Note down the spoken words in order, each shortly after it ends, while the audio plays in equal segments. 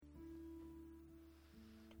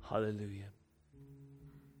Hallelujah.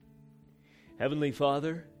 Heavenly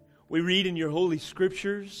Father, we read in your Holy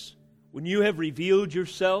Scriptures when you have revealed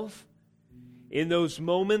yourself in those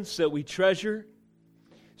moments that we treasure,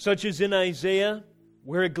 such as in Isaiah,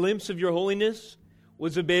 where a glimpse of your holiness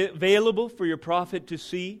was available for your prophet to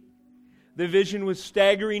see. The vision was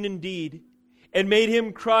staggering indeed and made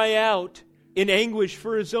him cry out in anguish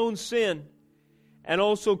for his own sin, and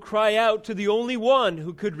also cry out to the only one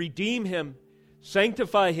who could redeem him,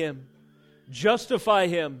 sanctify him, justify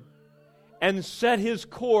him, and set his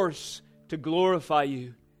course to glorify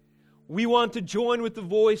you. We want to join with the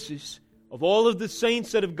voices of all of the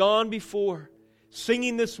saints that have gone before,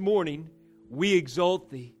 singing this morning, "We exalt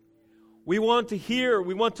thee." We want to hear,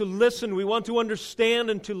 we want to listen, we want to understand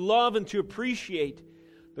and to love and to appreciate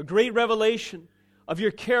the great revelation of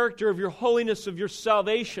your character, of your holiness, of your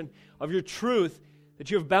salvation, of your truth that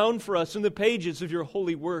you have bound for us in the pages of your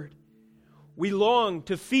holy word. We long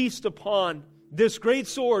to feast upon this great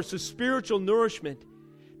source of spiritual nourishment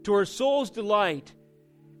to our soul's delight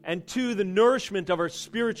and to the nourishment of our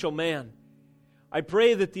spiritual man. I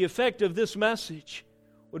pray that the effect of this message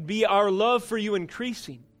would be our love for you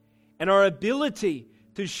increasing, and our ability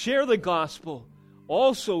to share the gospel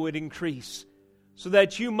also would increase, so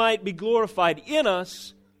that you might be glorified in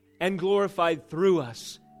us and glorified through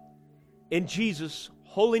us. In Jesus'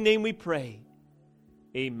 holy name we pray.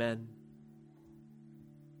 Amen.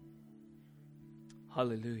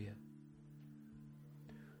 Hallelujah.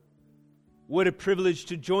 What a privilege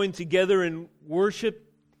to join together in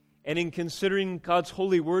worship and in considering God's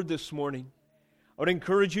holy word this morning. I would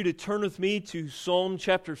encourage you to turn with me to Psalm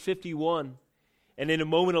chapter 51. And in a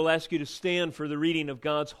moment I'll ask you to stand for the reading of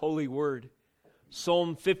God's holy word.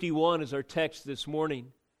 Psalm 51 is our text this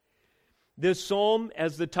morning. This psalm,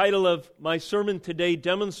 as the title of my sermon today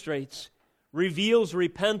demonstrates, reveals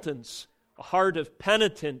repentance, a heart of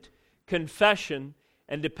penitent confession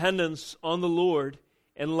and dependence on the Lord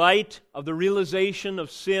in light of the realization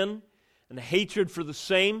of sin and hatred for the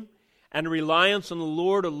same, and reliance on the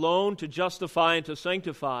Lord alone to justify and to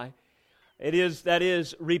sanctify. That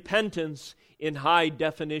is repentance in high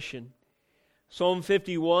definition. Psalm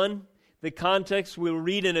 51, the context we'll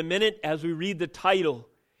read in a minute as we read the title,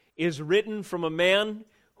 is written from a man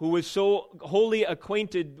who was so wholly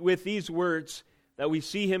acquainted with these words that we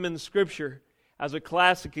see him in Scripture as a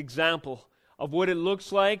classic example of what it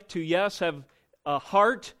looks like to, yes, have a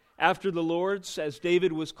heart after the Lord's, as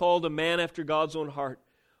David was called a man after God's own heart,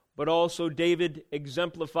 but also David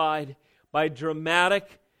exemplified by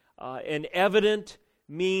dramatic and evident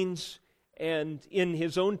means and in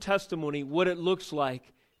his own testimony what it looks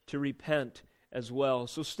like to repent as well.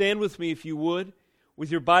 So stand with me if you would,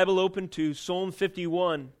 with your Bible open to Psalm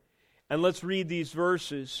 51, and let's read these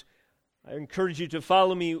verses. I encourage you to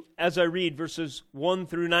follow me as I read verses 1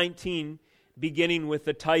 through 19, beginning with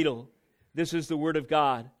the title. This is the Word of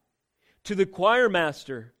God. To the choir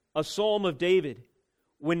master, a psalm of David,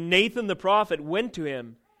 when Nathan the prophet went to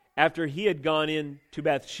him after he had gone in to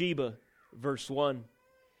Bathsheba. Verse 1.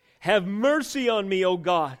 Have mercy on me, O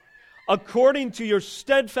God, according to your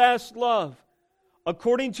steadfast love,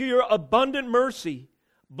 according to your abundant mercy,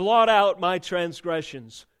 blot out my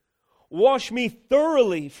transgressions. Wash me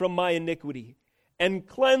thoroughly from my iniquity, and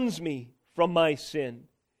cleanse me from my sin.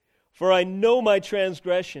 For I know my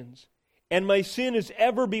transgressions, and my sin is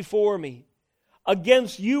ever before me.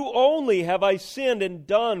 Against you only have I sinned and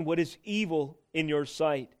done what is evil in your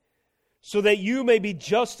sight, so that you may be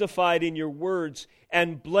justified in your words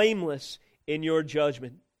and blameless in your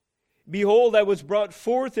judgment. Behold, I was brought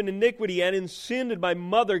forth in iniquity, and in sin did my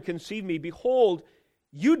mother conceive me. Behold,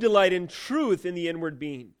 you delight in truth in the inward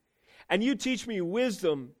being, and you teach me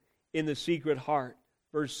wisdom in the secret heart.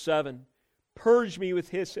 Verse 7, purge me with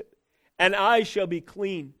hyssop, and I shall be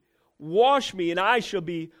clean. Wash me, and I shall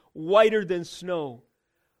be whiter than snow.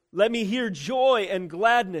 Let me hear joy and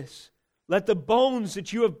gladness. Let the bones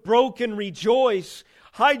that you have broken rejoice.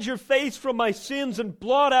 Hide your face from my sins and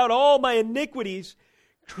blot out all my iniquities.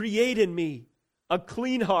 Create in me a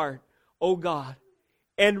clean heart, O God,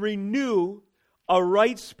 and renew a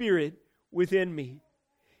right spirit within me.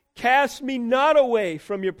 Cast me not away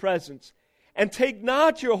from your presence, and take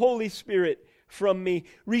not your Holy Spirit from me.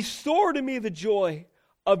 Restore to me the joy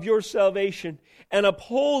of your salvation, and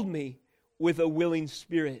uphold me with a willing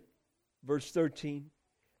spirit. Verse 13.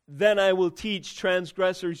 Then I will teach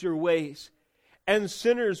transgressors your ways, and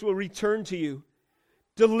sinners will return to you.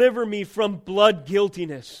 Deliver me from blood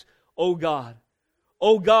guiltiness, O God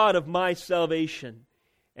of my salvation,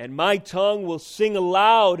 and my tongue will sing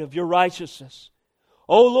aloud of your righteousness.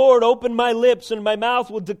 O Lord, open my lips, and my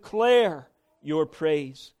mouth will declare your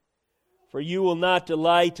praise. For you will not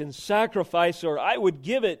delight in sacrifice, or I would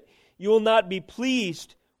give it. You will not be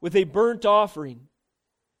pleased with a burnt offering.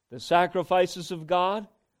 The sacrifices of God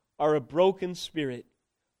are a broken spirit,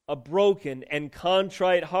 a broken and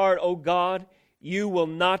contrite heart, O God, you will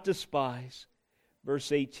not despise.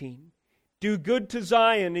 Verse 18. Do good to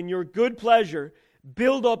Zion in your good pleasure.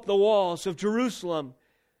 Build up the walls of Jerusalem.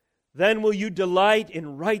 Then will you delight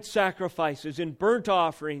in right sacrifices, in burnt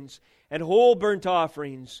offerings and whole burnt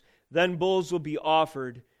offerings. Then bulls will be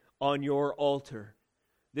offered on your altar.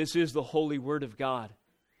 This is the holy word of God.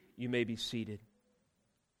 You may be seated.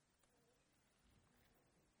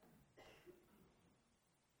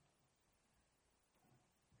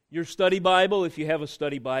 Your study Bible, if you have a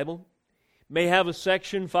study Bible, may have a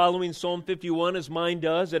section following Psalm 51, as mine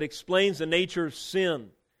does, that explains the nature of sin,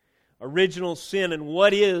 original sin, and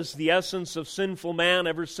what is the essence of sinful man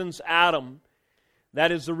ever since Adam.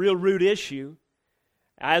 That is the real root issue,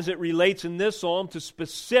 as it relates in this psalm to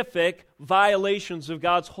specific violations of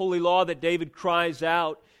God's holy law that David cries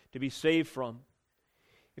out to be saved from.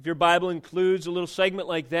 If your Bible includes a little segment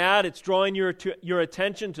like that, it's drawing your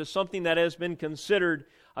attention to something that has been considered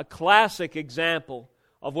a classic example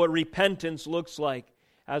of what repentance looks like,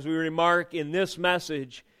 as we remark in this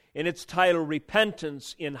message, in its title,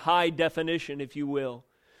 Repentance in High Definition, if you will.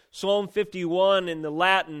 Psalm 51 in the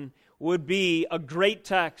Latin would be a great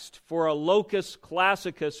text for a locus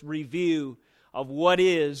classicus review of what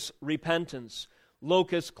is repentance.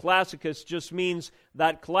 Locus classicus just means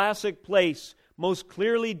that classic place most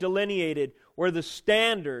clearly delineated where the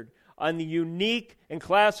standard and the unique and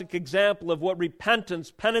classic example of what repentance,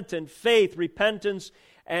 penitent, faith, repentance,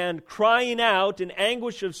 and crying out in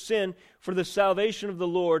anguish of sin for the salvation of the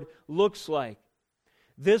Lord looks like.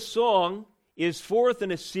 This song is fourth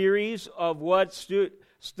in a series of what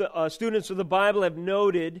students of the Bible have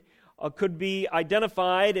noted could be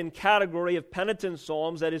identified in category of penitent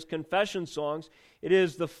psalms, that is, confession songs. It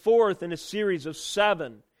is the fourth in a series of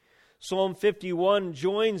 7. Psalm 51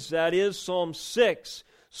 joins, that is, Psalm 6,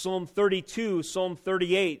 Psalm 32, Psalm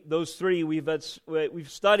 38. Those three we've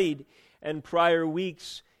studied in prior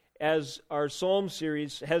weeks as our psalm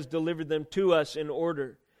series has delivered them to us in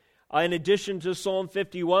order. In addition to Psalm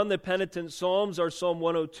 51, the penitent psalms are Psalm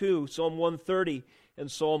 102, Psalm 130, and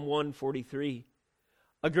Psalm 143.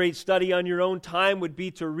 A great study on your own time would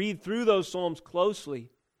be to read through those psalms closely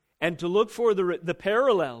and to look for the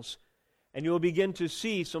parallels, and you'll begin to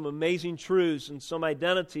see some amazing truths and some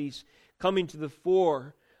identities coming to the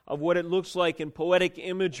fore of what it looks like in poetic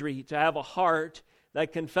imagery to have a heart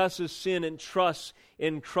that confesses sin and trusts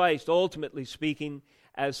in Christ, ultimately speaking,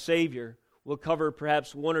 as Savior. We'll cover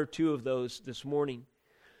perhaps one or two of those this morning.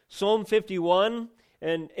 Psalm 51,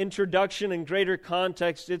 an introduction and greater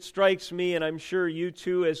context, it strikes me, and I'm sure you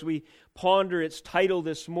too, as we ponder its title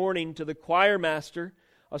this morning to the choir master,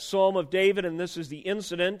 a psalm of David, and this is the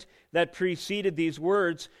incident that preceded these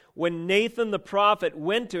words, when Nathan the prophet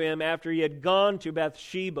went to him after he had gone to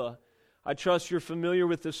Bathsheba. I trust you're familiar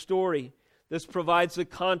with the story. This provides the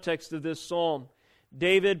context of this psalm.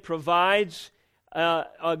 David provides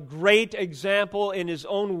a great example in his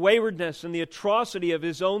own waywardness and the atrocity of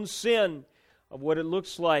his own sin, of what it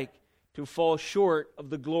looks like to fall short of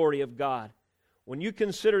the glory of God. When you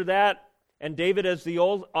consider that, and David as the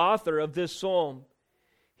old author of this psalm,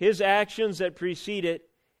 his actions that precede it,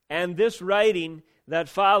 and this writing that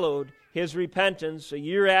followed his repentance, a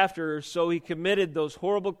year after or so he committed those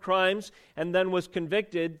horrible crimes and then was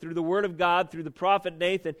convicted through the Word of God, through the prophet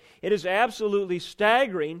Nathan. It is absolutely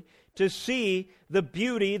staggering to see the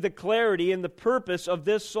beauty, the clarity, and the purpose of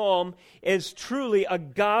this psalm is truly a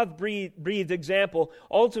God-breathed example.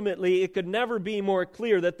 Ultimately, it could never be more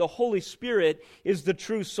clear that the Holy Spirit is the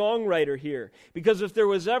true songwriter here. Because if there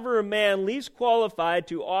was ever a man least qualified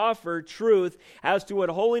to offer truth as to what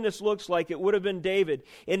holiness looks like, it would have been David.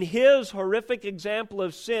 In his horrific example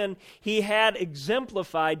of sin, he had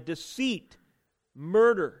exemplified deceit,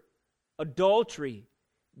 murder, adultery,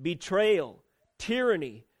 betrayal,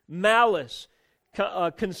 tyranny, malice,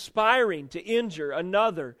 conspiring to injure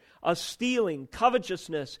another, stealing,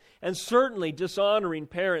 covetousness, and certainly dishonoring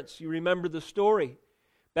parents. You remember the story.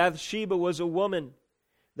 Bathsheba was a woman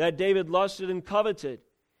that David lusted and coveted.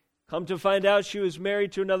 Come to find out, she was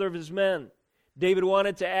married to another of his men. David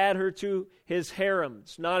wanted to add her to his harem.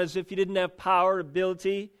 It's not as if he didn't have power,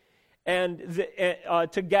 ability, and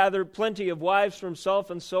to gather plenty of wives for himself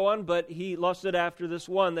and so on, but he lusted after this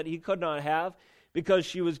one that he could not have, because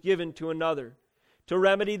she was given to another. To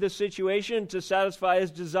remedy the situation, to satisfy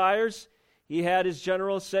his desires, he had his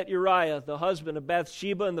general set Uriah, the husband of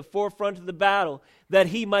Bathsheba, in the forefront of the battle, that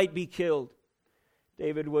he might be killed.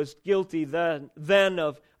 David was guilty then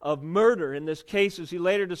of of murder. In this case, as he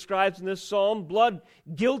later describes in this psalm, blood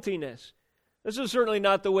guiltiness. This is certainly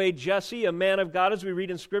not the way Jesse, a man of God, as we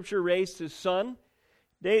read in Scripture, raised his son.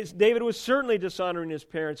 David was certainly dishonoring his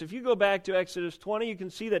parents. If you go back to Exodus 20, you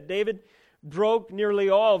can see that David broke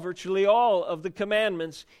virtually all of the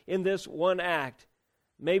commandments in this one act,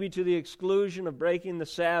 maybe to the exclusion of breaking the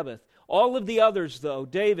Sabbath. All of the others, though,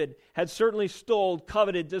 David had certainly stole,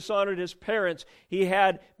 coveted, dishonored his parents. He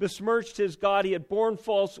had besmirched his God. He had borne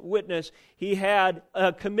false witness. He had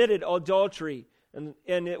committed adultery. And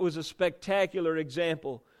it was a spectacular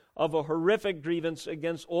example of a horrific grievance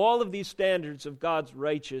against all of these standards of God's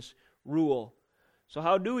righteous rule. So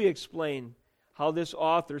how do we explain how this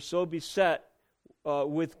author, so beset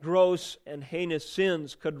with gross and heinous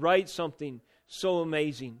sins, could write something so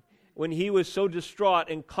amazing when he was so distraught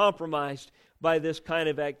and compromised by this kind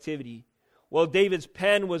of activity? Well, David's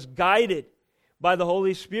pen was guided by the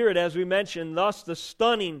Holy Spirit, as we mentioned. Thus, the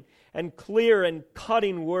stunning and clear and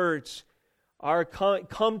cutting words are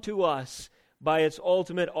come to us by its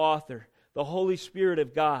ultimate author, the Holy Spirit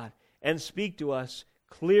of God, and speak to us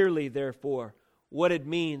clearly, therefore, what it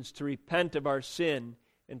means to repent of our sin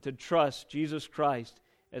and to trust Jesus Christ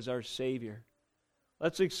as our Savior.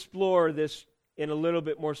 Let's explore this in a little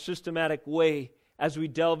bit more systematic way as we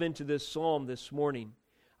delve into this psalm this morning.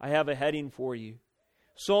 I have a heading for you.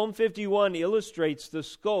 Psalm 51 illustrates the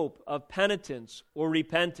scope of penitence or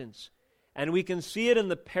repentance, and we can see it in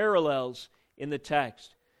the parallels in the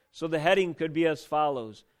text. So the heading could be as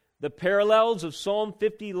follows. The parallels of Psalm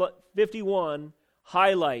 51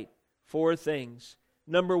 highlight four things.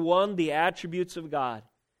 Number one, the attributes of God.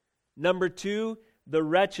 Number two, the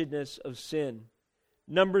wretchedness of sin.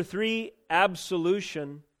 Number three,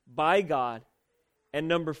 absolution by God. And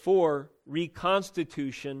number four,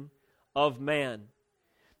 reconstitution of man.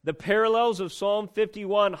 The parallels of Psalm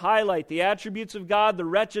 51 highlight the attributes of God, the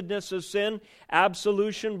wretchedness of sin,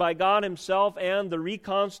 absolution by God Himself, and the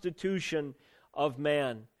reconstitution of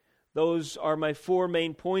man. Those are my four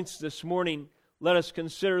main points this morning. Let us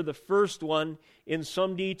consider the first one in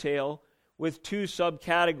some detail with two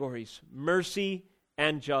subcategories, mercy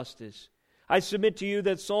and justice. I submit to you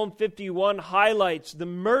that Psalm 51 highlights the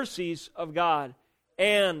mercies of God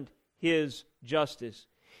and His justice.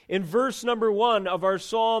 In verse number 1 of our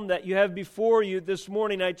psalm that you have before you this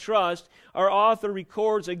morning, I trust, our author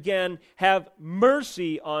records again, "Have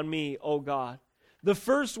mercy on me, O God." The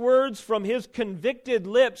first words from his convicted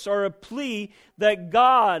lips are a plea that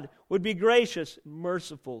God would be gracious and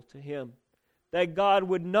merciful to him, that God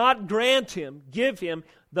would not grant him, give him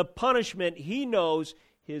the punishment he knows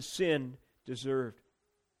his sin deserved.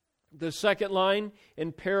 The second line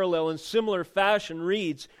in parallel in similar fashion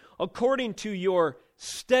reads, "According to your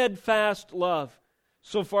steadfast love."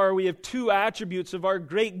 So far we have two attributes of our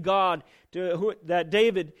great God that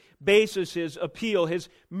David bases his appeal, his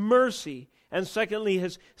mercy, and secondly,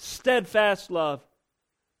 his steadfast love.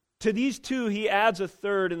 To these two he adds a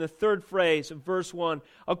third in the third phrase of verse 1,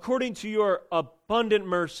 "According to your abundant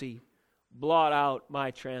mercy, blot out my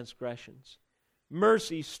transgressions."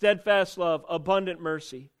 Mercy, steadfast love, abundant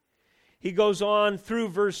mercy. He goes on through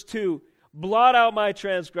verse 2, "Blot out my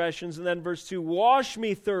transgressions," and then verse 2, "Wash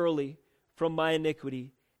me thoroughly from my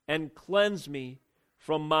iniquity and cleanse me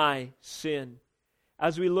from my sin."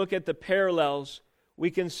 As we look at the parallels,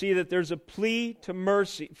 we can see that there's a plea to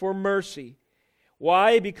for mercy.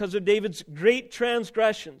 Why? Because of David's great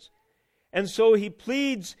transgressions. And so he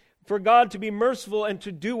pleads for God to be merciful and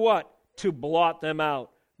to do what? To blot them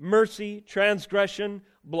out. Mercy, transgression,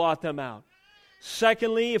 blot them out.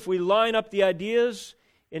 Secondly, if we line up the ideas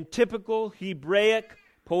in typical Hebraic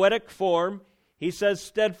poetic form, he says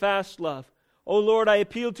steadfast love. "O Lord, I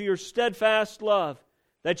appeal to your steadfast love,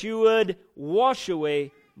 that you would wash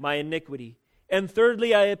away my iniquity." And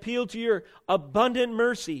thirdly, I appeal to your abundant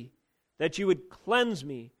mercy, that you would cleanse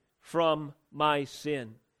me from my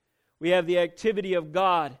sin. We have the activity of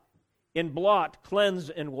God in blot, cleanse,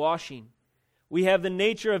 and washing. We have the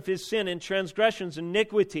nature of His sin in transgressions,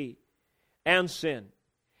 iniquity, and sin.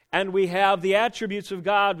 And we have the attributes of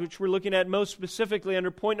God, which we're looking at most specifically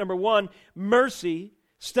under point number 1, mercy,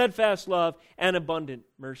 steadfast love, and abundant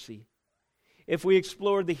mercy. If we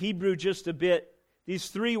explore the Hebrew just a bit, these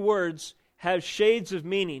three words have shades of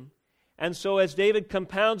meaning. And so as David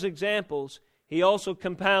compounds examples, he also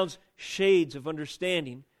compounds shades of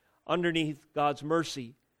understanding underneath God's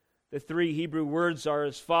mercy. The three Hebrew words are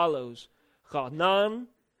as follows: Chanan,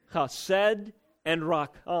 Chesed, and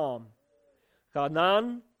Rakam.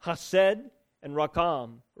 Chanan, Chesed, and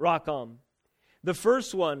Rakam. The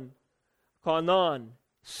first one, Chanan,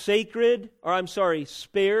 spared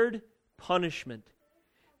punishment.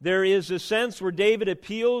 There is a sense where David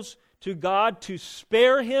appeals to God to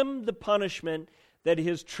spare him the punishment that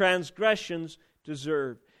his transgressions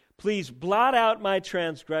deserve. Please blot out my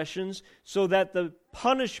transgressions so that the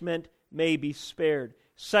punishment may be spared.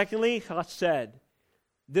 Secondly, chesed.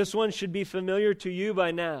 This one should be familiar to you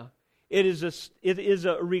by now. It is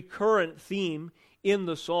a recurrent theme in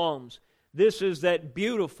the Psalms. This is that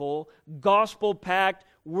beautiful, gospel-packed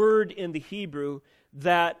word in the Hebrew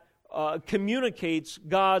that communicates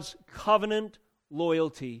God's covenant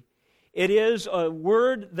loyalty. It is a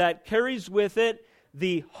word that carries with it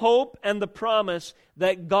the hope and the promise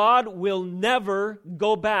that God will never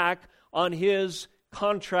go back on His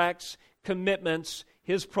contracts, commitments,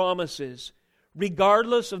 His promises.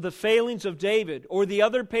 Regardless of the failings of David or the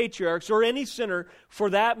other patriarchs or any sinner for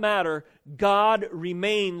that matter, God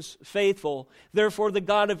remains faithful. Therefore, the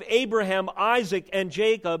God of Abraham, Isaac, and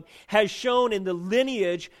Jacob has shown in the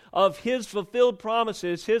lineage of His fulfilled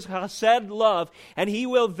promises, His chesed love, and He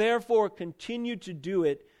will therefore continue to do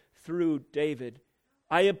it through David.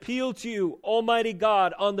 I appeal to you, Almighty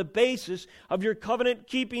God, on the basis of your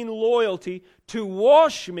covenant-keeping loyalty to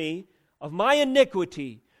wash me of my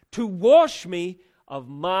iniquity, to wash me of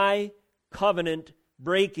my covenant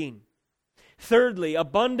breaking. Thirdly,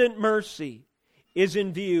 abundant mercy is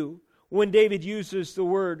in view when David uses the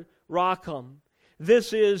word racham.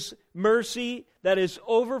 This is mercy that is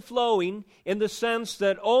overflowing in the sense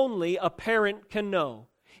that only a parent can know.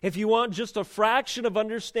 If you want just a fraction of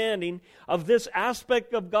understanding of this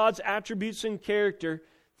aspect of God's attributes and character,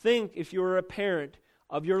 think, if you were a parent,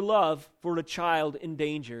 of your love for a child in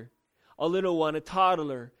danger. A little one, a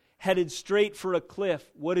toddler, headed straight for a cliff.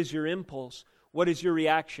 What is your impulse? What is your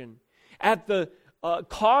reaction? At the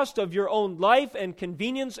cost of your own life and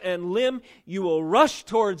convenience and limb, you will rush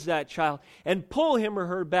towards that child and pull him or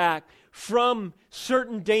her back from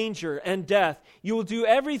certain danger and death. You will do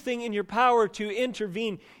everything in your power to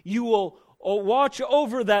intervene. You will watch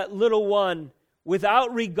over that little one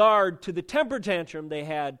without regard to the temper tantrum they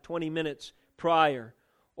had 20 minutes prior,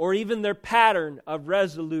 or even their pattern of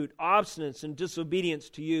resolute obstinance and disobedience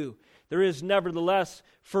to you. There is nevertheless,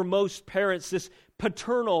 for most parents, this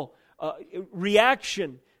paternal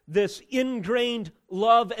reaction, this ingrained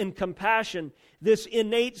love and compassion, this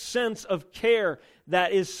innate sense of care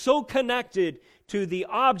that is so connected to the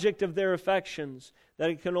object of their affections that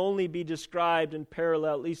it can only be described in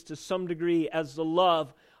parallel, at least to some degree, as the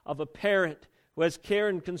love of a parent who has care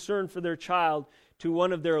and concern for their child to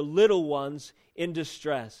one of their little ones in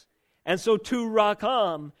distress. And so to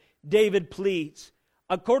racham, David pleads,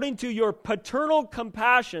 according to your paternal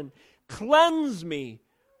compassion, cleanse me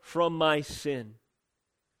from my sin.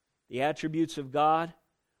 The attributes of God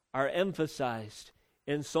are emphasized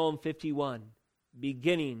in Psalm 51,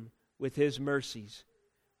 beginning with His mercies.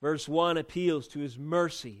 Verse 1 appeals to His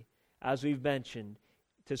mercy, as we've mentioned,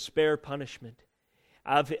 to spare punishment,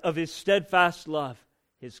 of His steadfast love,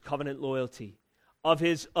 His covenant loyalty, of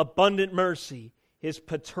His abundant mercy, His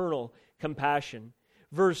paternal compassion.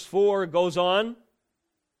 Verse 4 goes on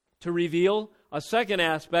to reveal a second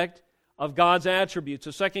aspect of God's attributes,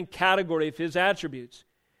 a second category of His attributes.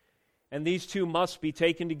 And these two must be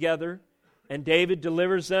taken together, and David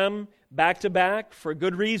delivers them back to back for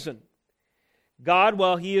good reason. God,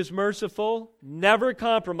 while He is merciful, never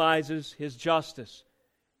compromises His justice,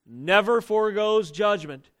 never forgoes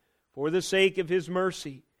judgment for the sake of His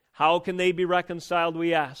mercy. How can they be reconciled,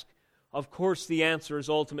 we ask? Of course, the answer is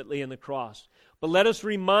ultimately in the cross. But let us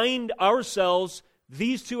remind ourselves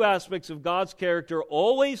these two aspects of God's character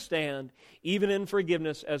always stand, even in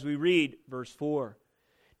forgiveness, as we read verse 4.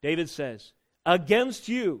 David says, against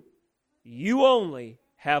you, you only,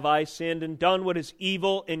 have I sinned and done what is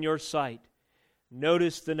evil in your sight.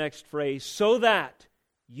 Notice the next phrase, so that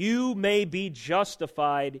you may be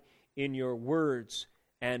justified in your words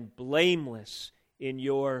and blameless in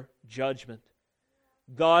your judgment.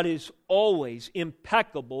 God is always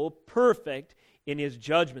impeccable, perfect in His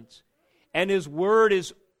judgments. And His word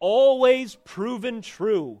is always proven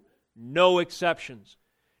true. No exceptions.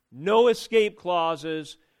 No escape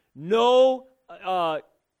clauses. No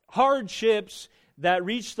hardships that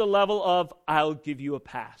reach the level of, I'll give you a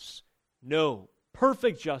pass. No.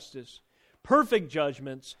 Perfect justice. Perfect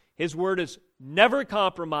judgments. His word is never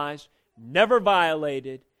compromised. Never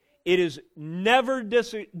violated. It is never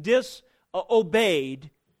disobeyed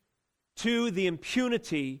to the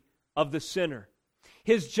impunity of the sinner.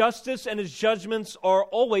 His justice and His judgments are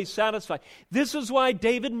always satisfied. This is why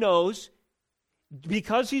David knows,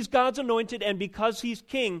 because he's God's anointed and because he's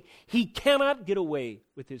king, he cannot get away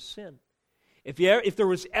with his sin. If there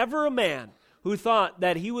was ever a man who thought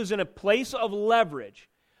that he was in a place of leverage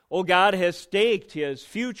Oh, God has staked His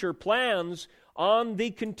future plans on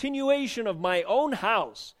the continuation of my own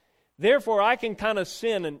house. Therefore, I can kind of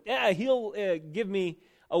sin, and He'll give me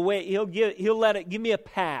a way. He'll let it give me a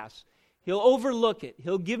pass. He'll overlook it.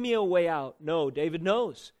 He'll give me a way out. No, David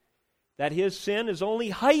knows that his sin is only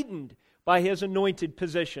heightened by his anointed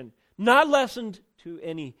position, not lessened to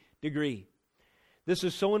any degree. This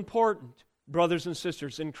is so important, brothers and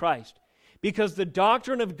sisters in Christ, because the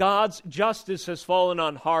doctrine of God's justice has fallen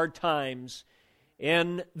on hard times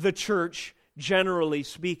in the church, generally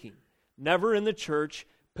speaking. Never in the church,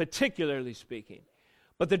 particularly speaking.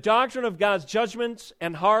 But the doctrine of God's judgments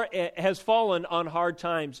has fallen on hard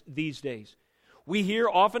times these days. We hear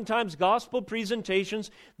oftentimes gospel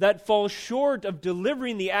presentations that fall short of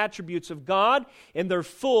delivering the attributes of God in their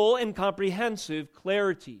full and comprehensive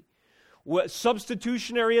clarity.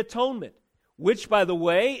 Substitutionary atonement, which, by the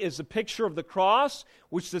way, is a picture of the cross,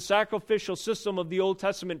 which the sacrificial system of the Old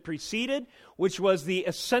Testament preceded, which was the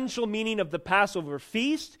essential meaning of the Passover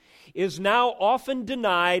feast, is now often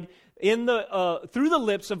denied through the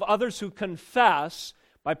lips of others who confess,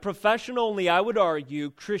 by profession only, I would argue,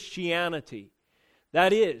 Christianity.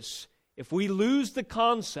 That is, if we lose the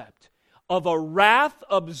concept of a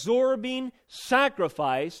wrath-absorbing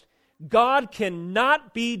sacrifice, God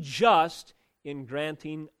cannot be just in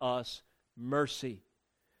granting us mercy.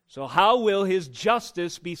 So how will His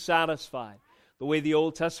justice be satisfied? The way the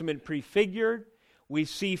Old Testament prefigured, we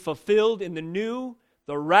see fulfilled in the New,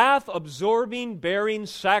 the wrath-absorbing, bearing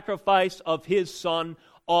sacrifice of His Son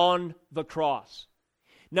on the cross.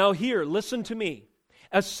 Now here, listen to me.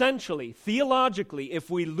 Essentially, theologically, if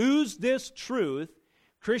we lose this truth,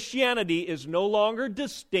 Christianity is no longer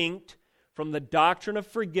distinct from the doctrine of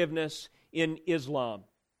forgiveness in Islam.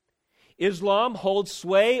 Islam holds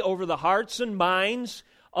sway over the hearts and minds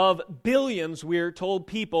of billions, we're told,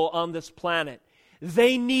 people on this planet.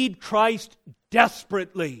 They need Christ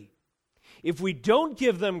desperately. If we don't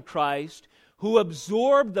give them Christ, who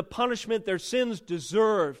absorbed the punishment their sins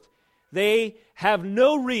deserved, they have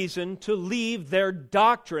no reason to leave their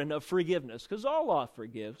doctrine of forgiveness, because Allah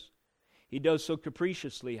forgives. He does so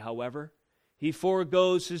capriciously, however. He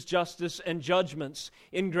foregoes His justice and judgments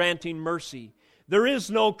in granting mercy. There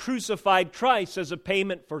is no crucified Christ as a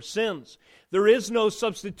payment for sins. There is no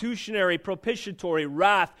substitutionary, propitiatory,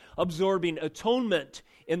 wrath-absorbing atonement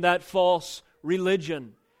in that false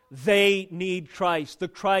religion. They need Christ, the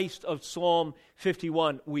Christ of Psalm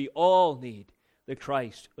 51. We all need the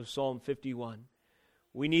Christ of Psalm 51.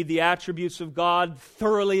 We need the attributes of God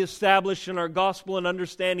thoroughly established in our gospel and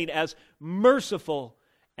understanding as merciful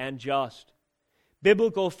and just.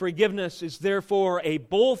 Biblical forgiveness is therefore a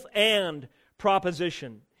both-and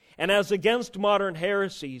proposition. And as against modern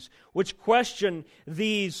heresies, which question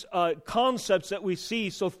these concepts that we see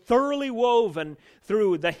so thoroughly woven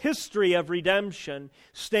through the history of redemption,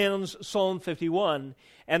 stands Psalm 51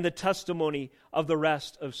 and the testimony of the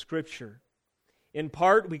rest of Scripture. In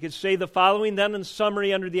part, we could say the following then in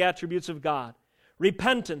summary under the attributes of God.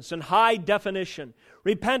 Repentance in high definition,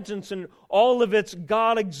 repentance in all of its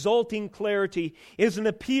God-exalting clarity, is an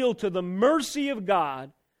appeal to the mercy of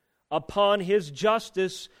God upon His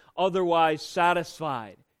justice otherwise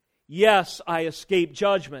satisfied. Yes, I escape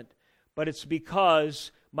judgment, but it's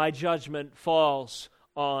because my judgment falls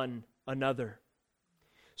on another.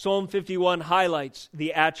 Psalm 51 highlights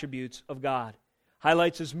the attributes of God.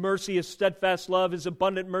 Highlights His mercy, His steadfast love, His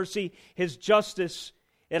abundant mercy, His justice.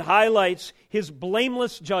 It highlights His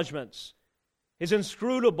blameless judgments, His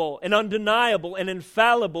inscrutable and undeniable and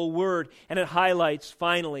infallible word. And it highlights,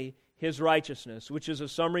 finally, His righteousness, which is a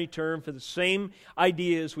summary term for the same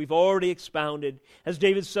ideas we've already expounded. As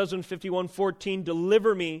David says in 51:14,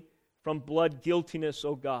 "Deliver me from blood guiltiness,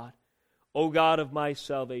 O God of my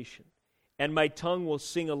salvation, and my tongue will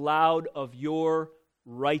sing aloud of your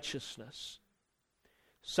righteousness."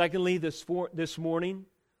 Secondly, this morning,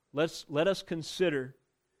 let us consider,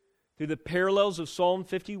 through the parallels of Psalm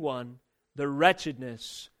 51, the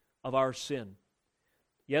wretchedness of our sin.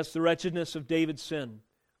 Yes, the wretchedness of David's sin,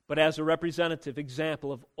 but as a representative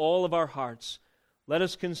example of all of our hearts, let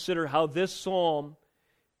us consider how this psalm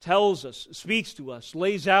tells us, speaks to us,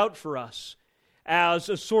 lays out for us as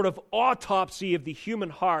a sort of autopsy of the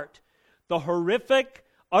human heart, the horrific,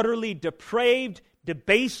 utterly depraved,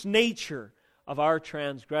 debased nature of our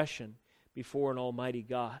transgression before an almighty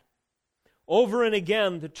God. Over and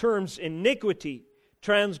again, the terms iniquity,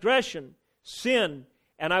 transgression, sin,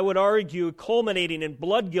 and I would argue culminating in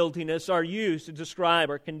blood guiltiness are used to describe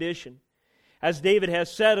our condition. As David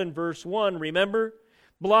has said in verse 1, remember,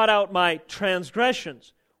 blot out my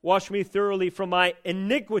transgressions, wash me thoroughly from my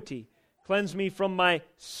iniquity, cleanse me from my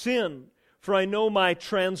sin. for I know my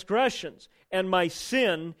transgressions, and my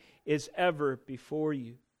sin is ever before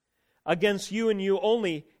you. Against you and you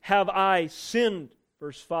only have I sinned.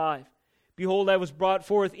 Verse 5. Behold, I was brought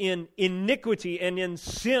forth in iniquity, and in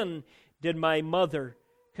sin did my mother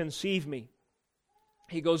conceive me.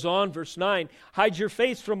 He goes on, verse 9, hide your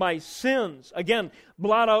face from my sins. Again,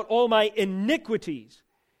 blot out all my iniquities.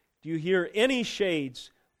 Do you hear any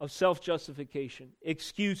shades of self-justification,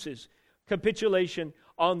 excuses, capitulation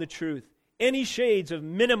on the truth? Any shades of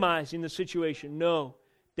minimizing the situation? No.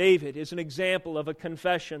 David is an example of a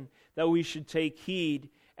confession that we should take heed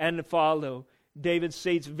and follow. David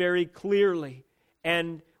states very clearly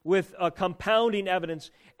and with a compounding evidence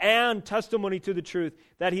and testimony to the truth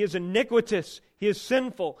that he is iniquitous, he is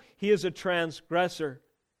sinful, he is a transgressor.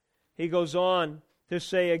 He goes on to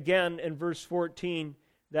say again in verse 14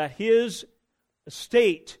 that his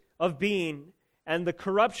state of being and the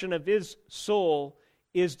corruption of his soul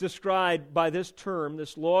is described by this term,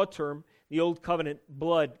 this law term, the Old Covenant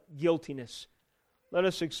blood guiltiness. Let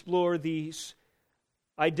us explore these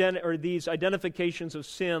identifications of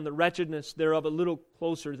sin, the wretchedness thereof, a little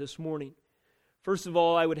closer this morning. First of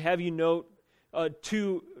all, I would have you note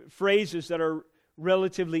two phrases that are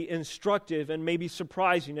relatively instructive and maybe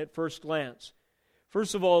surprising at first glance.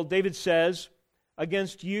 First of all, David says,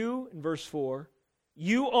 against you, in verse 4,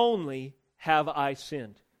 you only have I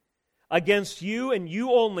sinned. Against you and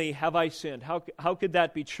you only have I sinned. How could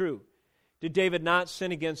that be true? Did David not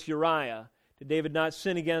sin against Uriah? Did David not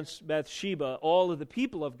sin against Bathsheba? All of the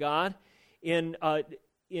people of God in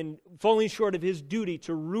falling short of his duty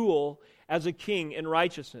to rule as a king in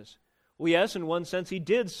righteousness. Well, yes, in one sense he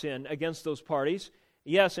did sin against those parties.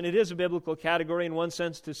 Yes, and it is a biblical category in one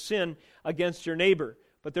sense to sin against your neighbor.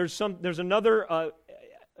 But there's another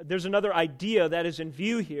idea that is in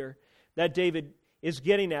view here that David is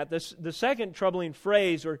getting at. The second troubling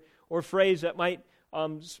phrase or phrase that might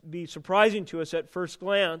be surprising to us at first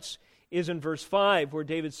glance is in verse 5 where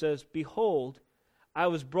David says, behold, I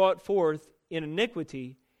was brought forth in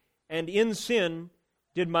iniquity, and in sin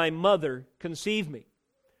did my mother conceive me.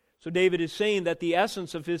 So David is saying that the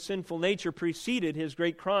essence of his sinful nature preceded his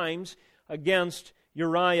great crimes against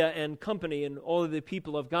Uriah and company and all of the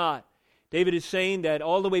people of God. David is saying that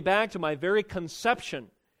all the way back to my very conception,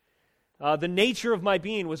 the nature of my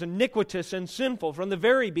being was iniquitous and sinful from the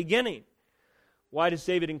very beginning. Why does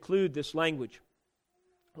David include this language?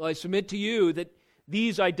 Well, I submit to you that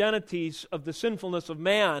these identities of the sinfulness of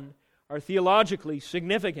man are theologically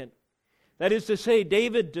significant. That is to say,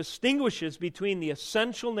 David distinguishes between the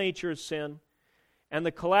essential nature of sin and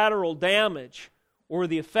the collateral damage or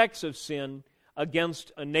the effects of sin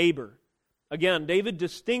against a neighbor. Again, David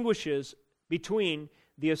distinguishes between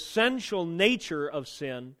the essential nature of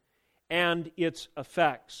sin and its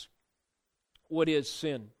effects. What is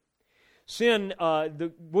sin? Sin,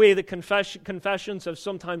 the way that confessions have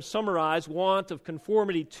sometimes summarized, want of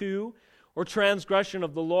conformity to or transgression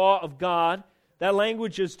of the law of God. That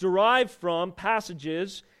language is derived from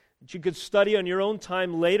passages that you could study on your own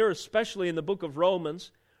time later, especially in the book of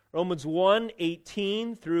Romans. Romans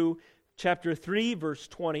 1:18 through chapter 3, verse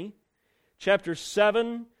 20. Chapter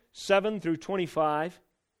 7 through 25.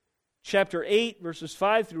 Chapter 8, verses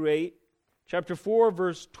 5 through 8. Chapter 4,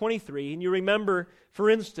 verse 23. And you remember, for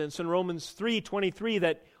instance, in Romans 3:23,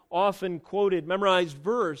 that often quoted, memorized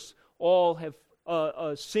verse, all have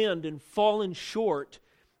sinned and fallen short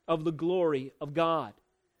of the glory of God.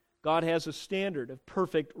 God has a standard of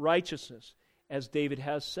perfect righteousness, as David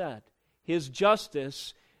has said. His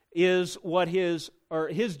justice is what his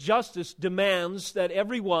justice demands that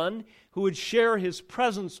everyone who would share his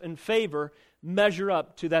presence and favor measure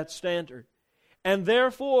up to that standard. And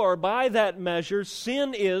therefore, by that measure,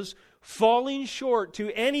 sin is falling short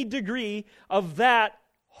to any degree of that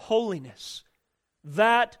holiness,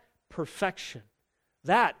 that perfection.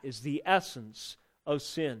 That is the essence of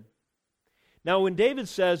sin. Now, when David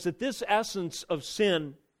says that this essence of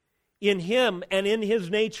sin in him and in his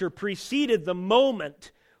nature preceded the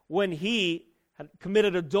moment when he had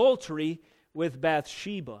committed adultery with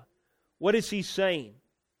Bathsheba, what is he saying?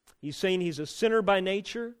 He's saying he's a sinner by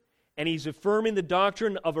nature, and he's affirming the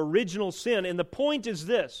doctrine of original sin. And the point is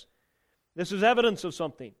this. This is evidence of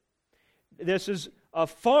something. This is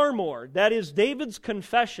far more. That is David's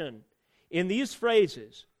confession in these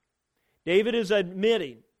phrases. David is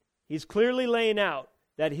admitting, he's clearly laying out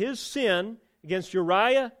that his sin against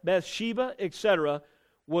Uriah, Bathsheba, etc.,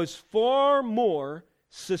 was far more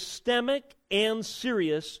systemic and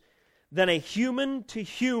serious than a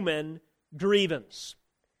human-to-human grievance.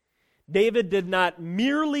 David did not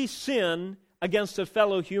merely sin against a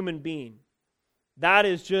fellow human being. That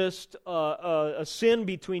is just a sin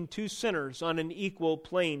between two sinners on an equal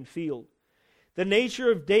playing field. The nature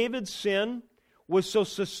of David's sin was so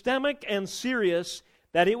systemic and serious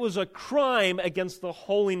that it was a crime against the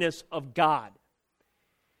holiness of God.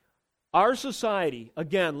 Our society,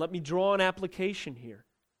 again, let me draw an application here.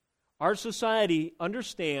 Our society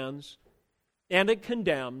understands and it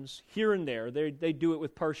condemns here and there, they do it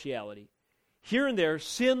with partiality, here and there,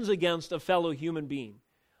 sins against a fellow human being.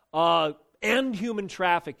 End human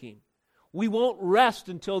trafficking. We won't rest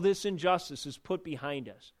until this injustice is put behind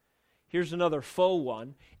us. Here's another faux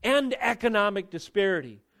one. End economic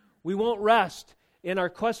disparity. We won't rest in our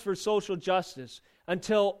quest for social justice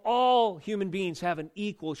until all human beings have an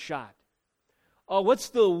equal shot. What's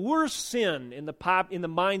the worst sin in the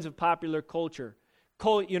minds of popular culture?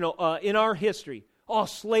 In our history?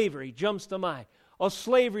 Slavery jumps to mind.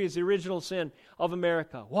 Slavery is the original sin of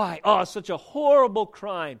America. Why? Such a horrible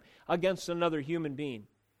crime against another human being.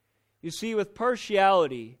 You see, with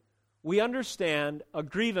partiality, we understand a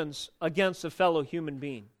grievance against a fellow human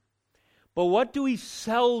being. But what do we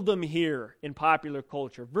seldom hear in popular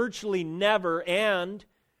culture? Virtually never, and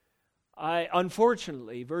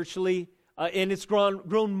unfortunately, and it's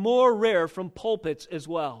grown more rare from pulpits as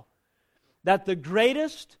well, that the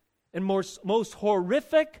greatest and most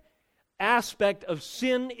horrific aspect of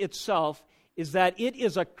sin itself is that it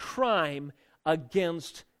is a crime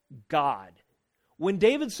against God. When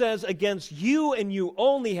David says, against you and you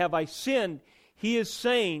only have I sinned, he is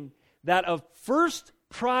saying that of first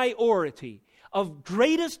priority, of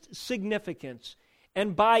greatest significance,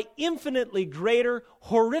 and by infinitely greater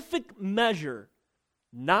horrific measure,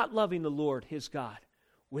 not loving the Lord his God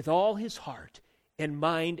with all his heart and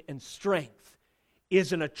mind and strength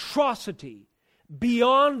is an atrocity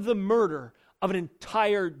beyond the murder of an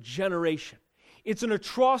entire generation. It's an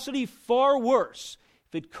atrocity far worse,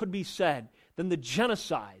 if it could be said, than the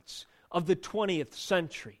genocides of the 20th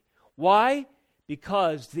century. Why?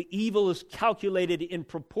 Because the evil is calculated in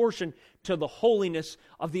proportion to the holiness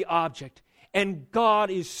of the object. And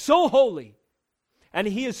God is so holy, and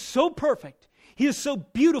he is so perfect, he is so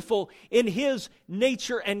beautiful in his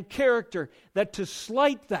nature and character, that to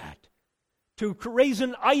slight that, to raise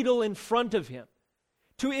an idol in front of him,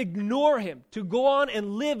 to ignore him, to go on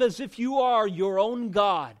and live as if you are your own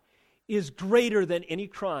God, is greater than any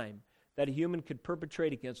crime that a human could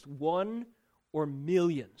perpetrate against one or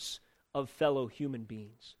millions of fellow human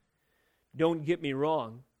beings. Don't get me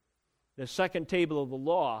wrong. The second table of the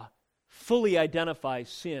law fully identifies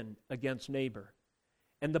sin against neighbor.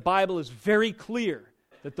 And the Bible is very clear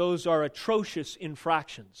that those are atrocious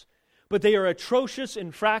infractions. But they are atrocious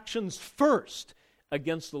infractions first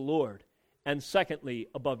against the Lord, and secondly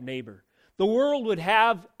above neighbor. The world would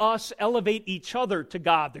have us elevate each other to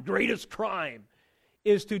God. The greatest crime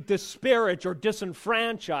is to disparage or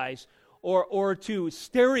disenfranchise or to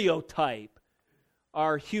stereotype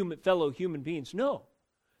our fellow human beings. No.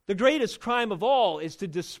 The greatest crime of all is to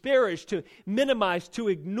disparage, to minimize, to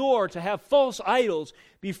ignore, to have false idols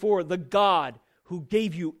before the God who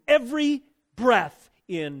gave you every breath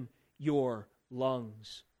in your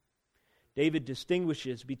lungs. David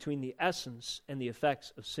distinguishes between the essence and the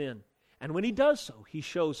effects of sin. And when he does so, he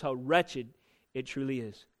shows how wretched it truly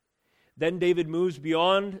is. Then David moves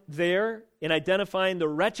beyond there in identifying the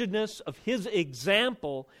wretchedness of his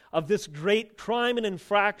example of this great crime and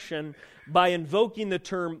infraction by invoking the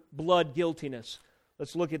term blood guiltiness.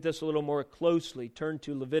 Let's look at this a little more closely. Turn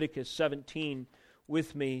to Leviticus 17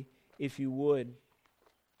 with me, if you would.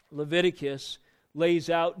 Leviticus lays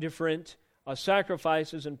out different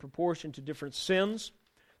sacrifices in proportion to different sins.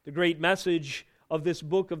 The great message of this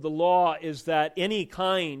book of the law is that any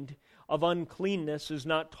kind of uncleanness is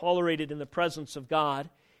not tolerated in the presence of God,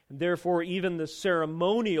 and therefore even the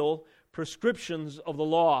ceremonial prescriptions of the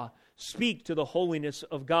law speak to the holiness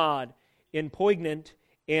of God in poignant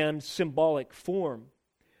and symbolic form.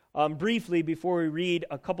 Briefly, before we read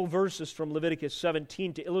a couple verses from Leviticus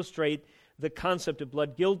 17 to illustrate the concept of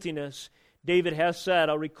blood guiltiness, David has said,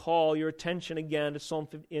 I'll recall your attention again to Psalm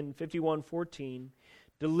in 51:14,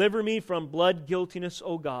 "Deliver me from blood guiltiness,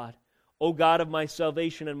 O God of my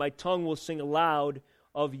salvation, and my tongue will sing aloud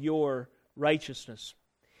of your righteousness."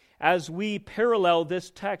 As we parallel this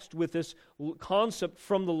text with this concept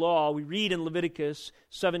from the law, we read in Leviticus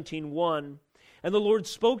 17:1, "And the Lord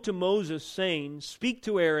spoke to Moses, saying, Speak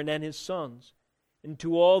to Aaron and his sons, and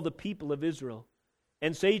to all the people of Israel,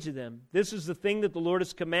 and say to them, This is the thing that the Lord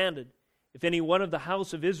has commanded. If any one of the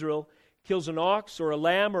house of Israel kills an ox or a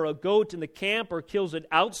lamb or a goat in the camp, or kills it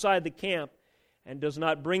outside the camp, and does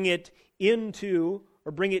not bring it into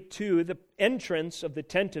or bring it to the entrance of the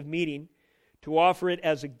tent of meeting, to offer it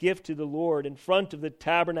as a gift to the Lord in front of the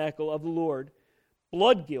tabernacle of the Lord,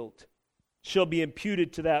 blood guilt shall be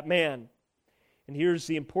imputed to that man. And here's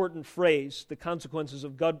the important phrase, the consequences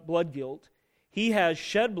of blood guilt. He has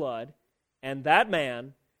shed blood, and that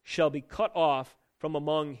man shall be cut off from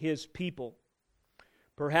among his people.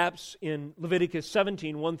 Perhaps in Leviticus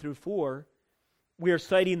 17, 1 through 4, we are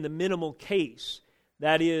citing the minimal case.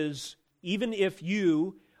 That is, even if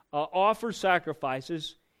you offer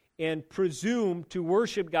sacrifices and presume to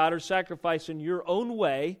worship God or sacrifice in your own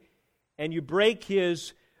way, and you break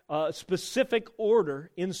His specific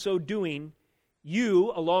order in so doing,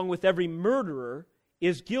 you, along with every murderer,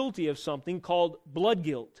 is guilty of something called blood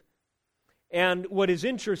guilt. And what is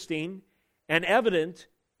interesting and evident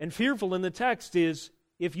and fearful in the text is,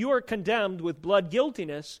 if you are condemned with blood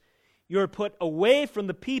guiltiness, you are put away from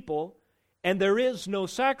the people, and there is no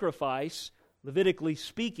sacrifice, Levitically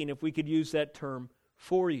speaking, if we could use that term,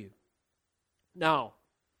 for you. Now,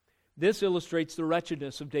 this illustrates the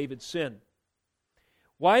wretchedness of David's sin.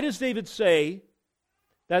 Why does David say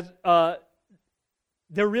that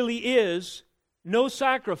there really is no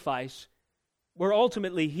sacrifice where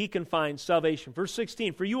ultimately he can find salvation? Verse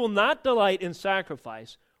 16, "For you will not delight in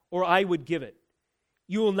sacrifice, or I would give it.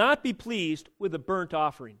 You will not be pleased with a burnt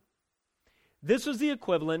offering." This is the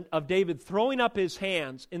equivalent of David throwing up his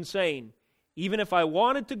hands and saying, even if I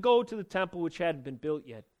wanted to go to the temple which hadn't been built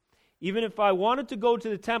yet, even if I wanted to go to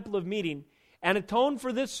the temple of meeting and atone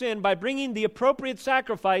for this sin by bringing the appropriate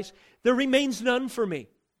sacrifice, there remains none for me.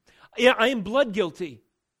 I am blood guilty.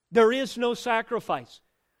 There is no sacrifice.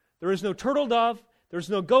 There is no turtle dove, there's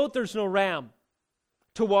no goat, there's no ram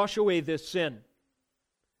to wash away this sin.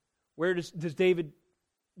 Where does David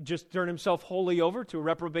just turn himself wholly over to a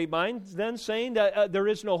reprobate mind, then saying that there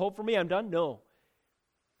is no hope for me, I'm done? No.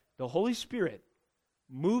 The Holy Spirit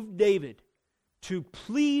moved David to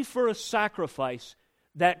plea for a sacrifice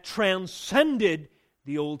that transcended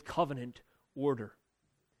the old covenant order.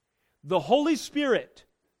 The Holy Spirit,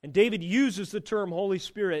 and David uses the term Holy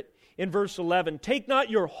Spirit in verse 11, "Take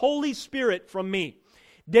not your Holy Spirit from me."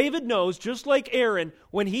 David knows, just like Aaron,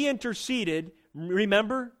 when he interceded,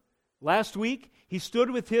 remember last week, he stood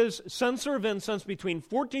with his censer of incense between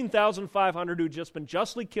 14,500 who had just been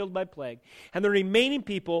justly killed by plague, and the remaining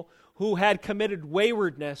people who had committed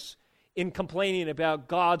waywardness in complaining about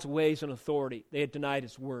God's ways and authority. They had denied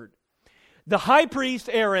His word. The high priest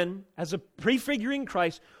Aaron, as a prefiguring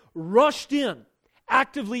Christ, rushed in,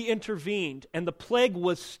 actively intervened, and the plague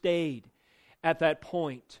was stayed at that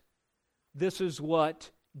point. This is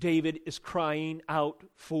what David is crying out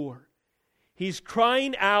for. He's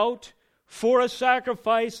crying out for a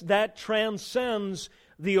sacrifice that transcends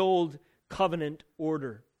the old covenant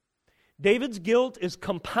order. David's guilt is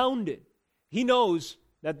compounded. He knows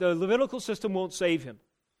that the Levitical system won't save him.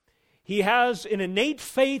 He has an innate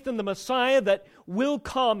faith in the Messiah that will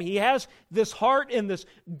come. He has this heart and this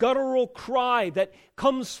guttural cry that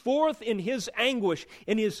comes forth in his anguish,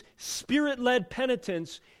 in his Spirit-led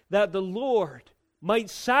penitence, that the Lord might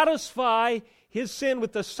satisfy his sin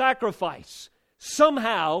with the sacrifice,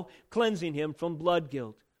 somehow cleansing him from blood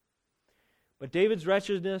guilt. But David's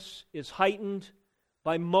wretchedness is heightened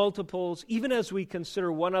by multiples, even as we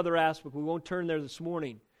consider one other aspect. We won't turn there this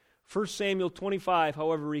morning. 1 Samuel 25,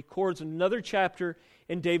 however, records another chapter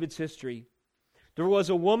in David's history. There was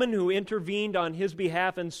a woman who intervened on his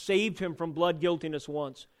behalf and saved him from blood guiltiness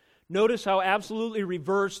once. Notice how absolutely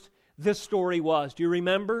reversed this story was. Do you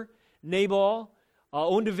remember? Nabal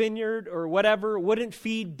owned a vineyard or whatever, wouldn't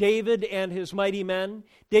feed David and his mighty men.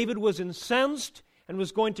 David was incensed and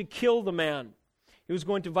was going to kill the man. He was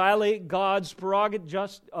going to violate God's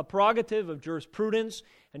prerogative of jurisprudence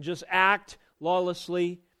and just act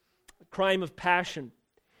lawlessly, a crime of passion.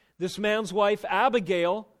 This man's wife,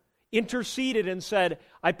 Abigail, interceded and said,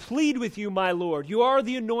 "I plead with you, my Lord. You are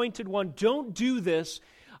the anointed one. Don't do this,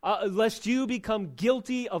 lest you become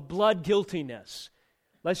guilty of blood guiltiness,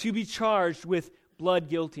 lest you be charged with blood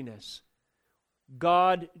guiltiness."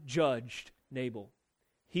 God judged Nabal.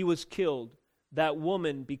 He was killed. That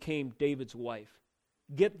woman became David's wife.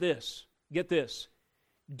 Get this.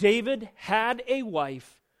 David had a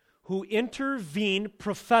wife who intervened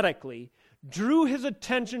prophetically, drew his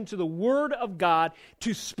attention to the Word of God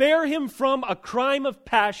to spare him from a crime of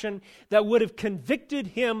passion that would have convicted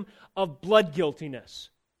him of blood guiltiness.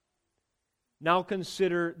 Now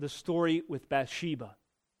consider the story with Bathsheba.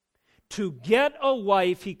 To get a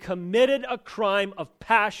wife, he committed a crime of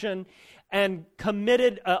passion and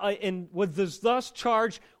committed and was thus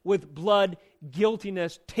charged with blood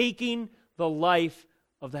guiltiness, taking the life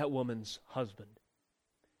of that woman's husband.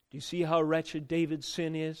 Do you see how wretched David's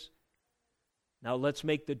sin is? Now let's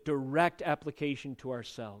make the direct application to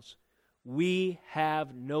ourselves. We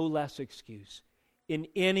have no less excuse in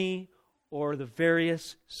any or the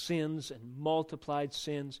various sins and multiplied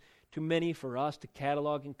sins, too many for us to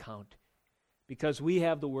catalog and count, because we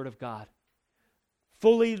have the Word of God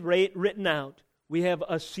fully written out. We have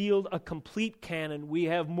sealed a complete canon. We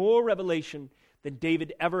have more revelation than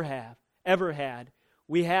David ever had.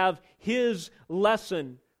 We have his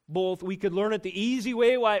lesson. Both we could learn it the easy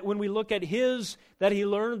way when we look at his that he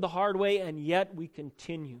learned the hard way, and yet we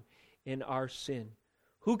continue in our sin.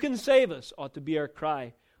 Who can save us ought to be our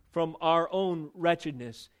cry from our own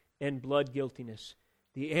wretchedness and blood guiltiness.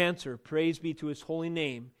 The answer, praise be to his holy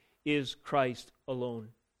name, is Christ alone.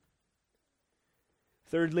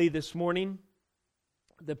 Thirdly, this morning,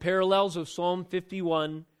 the parallels of Psalm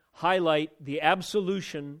 51 highlight the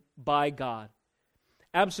absolution by God.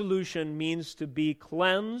 Absolution means to be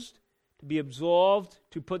cleansed, to be absolved,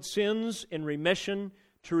 to put sins in remission,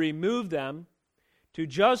 to remove them, to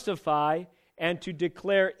justify, and to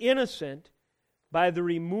declare innocent by the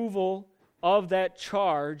removal of that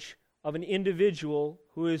charge of an individual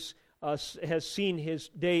who has seen his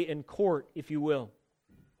day in court, if you will.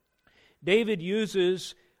 David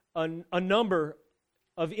uses a number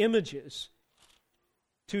of images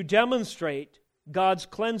to demonstrate God's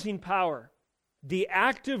cleansing power, the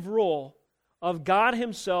active role of God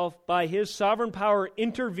himself by his sovereign power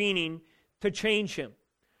intervening to change him,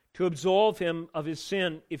 to absolve him of his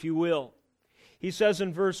sin, if you will. He says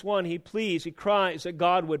in verse 1, he cries that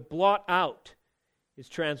God would blot out his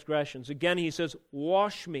transgressions. Again, he says,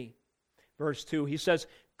 wash me. Verse 2, he says,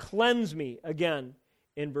 cleanse me, again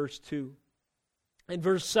in verse 2. In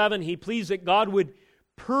verse 7, he pleads that God would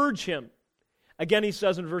purge him. Again, he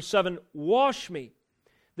says in verse 7, wash me.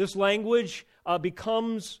 This language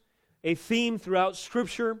becomes a theme throughout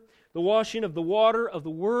Scripture. The washing of the water of the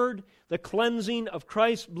Word, the cleansing of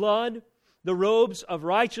Christ's blood, the robes of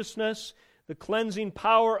righteousness, the cleansing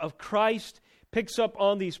power of Christ picks up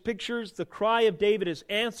on these pictures. The cry of David is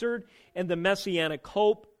answered, and the messianic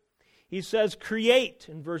hope. He says, create,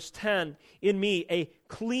 in verse 10, in me a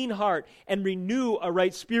clean heart and renew a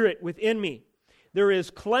right spirit within me. There is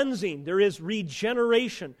cleansing, there is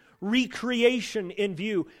regeneration, recreation in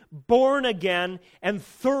view, born again and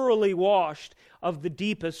thoroughly washed of the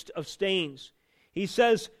deepest of stains. He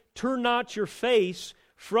says, turn not your face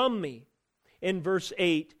from me. In verse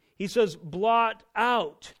 8, he says, blot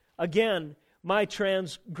out, again, my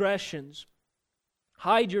transgressions.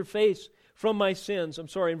 Hide your face from my sins, in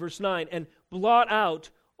verse 9, and blot out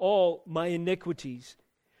all my iniquities.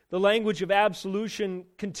 The language of absolution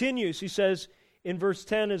continues. He says in verse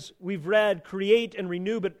 10, as we've read, create and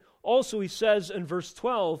renew, but also he says in verse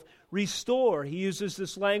 12, restore. He uses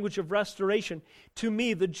this language of restoration. To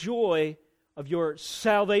me, the joy of your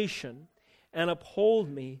salvation, and uphold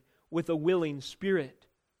me with a willing spirit.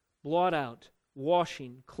 Blot out,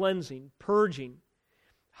 washing, cleansing, purging,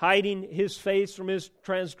 hiding his face from his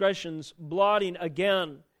transgressions, blotting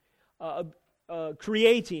again,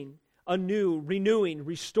 creating anew, renewing,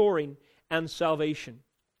 restoring, and salvation.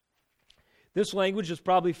 This language is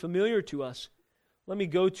probably familiar to us. Let me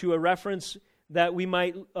go to a reference that we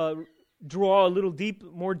might draw a little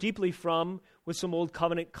more deeply from with some Old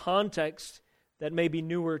Covenant context that may be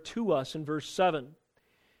newer to us in verse 7.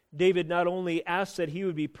 David not only asks that he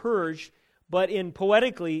would be purged, but in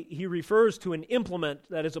poetically, he refers to an implement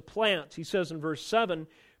that is a plant. He says in verse 7,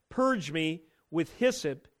 purge me with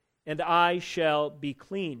hyssop, and I shall be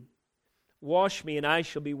clean. Wash me, and I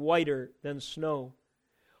shall be whiter than snow.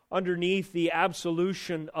 Underneath the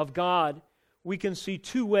absolution of God, we can see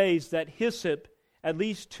at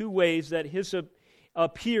least two ways that hyssop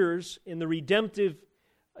appears in the redemptive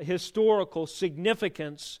historical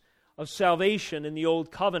significance of salvation in the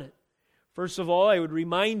Old Covenant. First of all, I would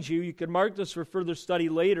remind you can mark this for further study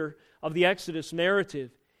later, of the Exodus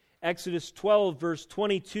narrative. Exodus 12, verse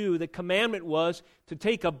 22, the commandment was to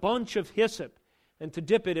take a bunch of hyssop and to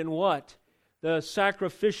dip it in what? The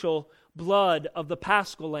sacrificial blood of the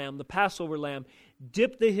Paschal lamb, the Passover lamb.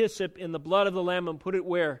 Dip the hyssop in the blood of the lamb and put it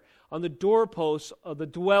where? On the doorposts of the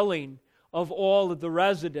dwelling of all of the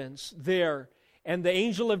residents there. And the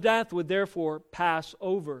angel of death would therefore pass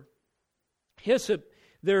over. Hyssop,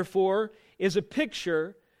 therefore, is a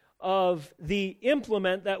picture of the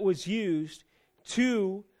implement that was used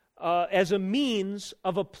as a means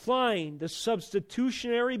of applying the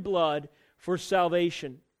substitutionary blood for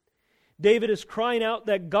salvation. David is crying out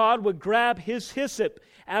that God would grab his hyssop,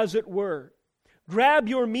 as it were. Grab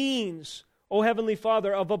your means, O Heavenly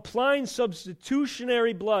Father, of applying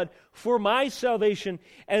substitutionary blood for my salvation,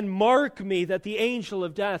 and mark me that the angel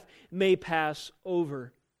of death may pass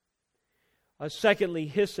over. Secondly,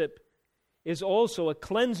 hyssop is also a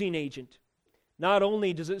cleansing agent. Not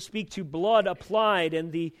only does it speak to blood applied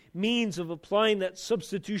and the means of applying that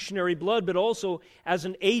substitutionary blood, but also as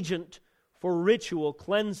an agent for ritual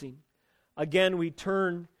cleansing. Again, we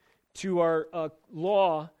turn to our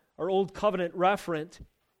law, our Old Covenant referent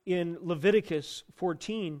in Leviticus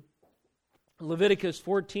 14. Leviticus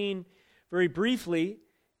 14, very briefly,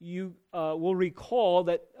 you will recall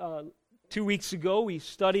that 2 weeks ago we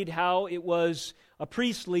studied how it was a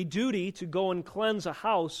priestly duty to go and cleanse a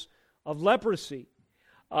house of leprosy.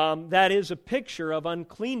 That is a picture of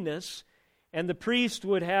uncleanness, and the priest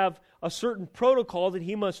would have a certain protocol that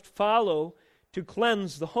he must follow to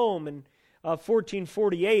cleanse the home. And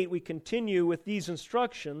 1448, we continue with these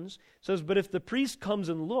instructions. It says, "But if the priest comes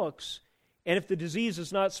and looks, and if the disease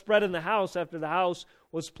is not spread in the house after the house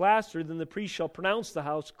was plastered, then the priest shall pronounce the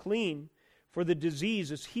house clean, for the disease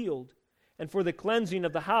is healed. And for the cleansing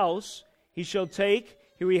of the house, he shall take,"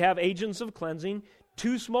 here we have agents of cleansing,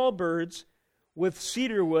 "2 small birds with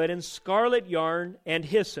cedar wood and scarlet yarn and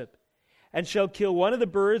hyssop, and shall kill one of the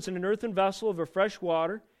birds in an earthen vessel of fresh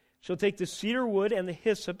water, shall take the cedar wood and the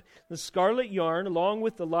hyssop, the scarlet yarn, along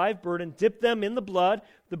with the live bird, and dip them in the blood,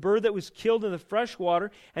 the bird that was killed in the fresh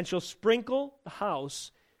water, and shall sprinkle the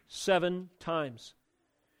house 7 times.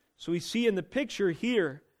 So we see in the picture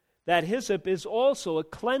here that hyssop is also a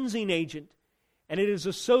cleansing agent, and it is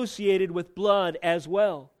associated with blood as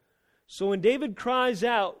well. So when David cries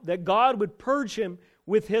out that God would purge him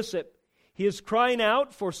with hyssop, he is crying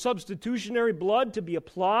out for substitutionary blood to be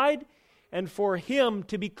applied and for him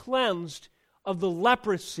to be cleansed of the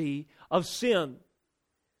leprosy of sin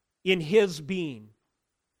in his being,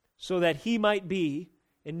 so that he might be,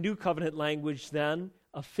 in New Covenant language then,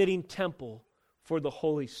 a fitting temple for the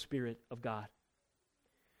Holy Spirit of God.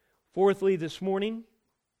 Fourthly, this morning,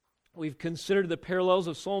 we've considered the parallels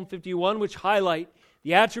of Psalm 51, which highlight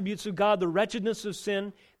the attributes of God, the wretchedness of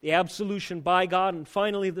sin, the absolution by God. And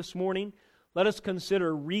finally, this morning, let us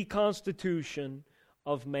consider reconstitution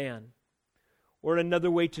of man. Or another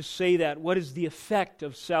way to say that, what is the effect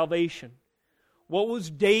of salvation? What was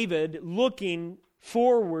David looking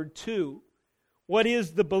forward to? What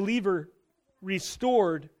is the believer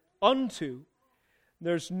restored unto?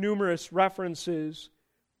 There's numerous references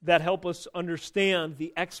that help us understand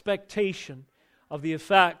the expectation of the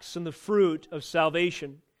effects and the fruit of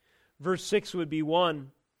salvation. Verse 6 would be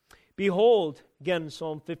one. "Behold," again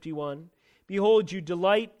Psalm 51, "behold, you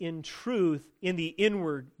delight in truth in the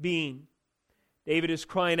inward being." David is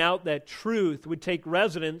crying out that truth would take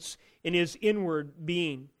residence in his inward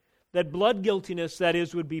being, that blood guiltiness, that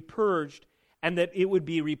is, would be purged, and that it would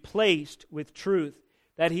be replaced with truth,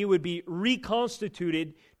 that he would be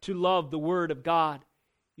reconstituted to love the Word of God.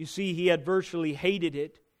 You see, he had virtually hated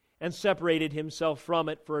it and separated himself from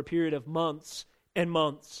it for a period of months and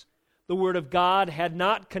months. The Word of God had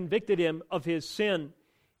not convicted him of his sin.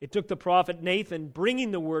 It took the prophet Nathan bringing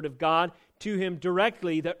the Word of God to him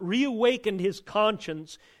directly that reawakened his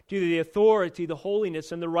conscience to the authority, the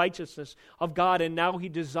holiness, and the righteousness of God. And now he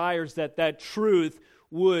desires that that truth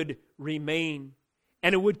would remain.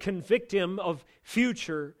 And it would convict him of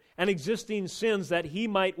future and existing sins that he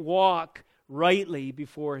might walk rightly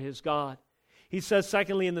before his God. He says,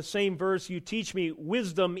 secondly, in the same verse, "You teach me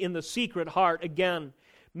wisdom in the secret heart." Again,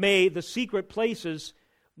 may the secret places,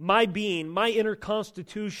 my being, my inner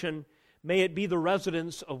constitution, may it be the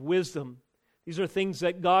residence of wisdom. These are things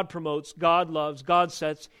that God promotes, God loves, God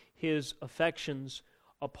sets His affections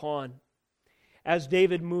upon. As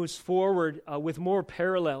David moves forward with more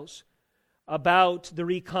parallels about the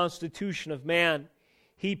reconstitution of man,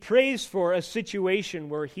 he prays for a situation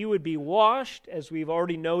where he would be washed, as we've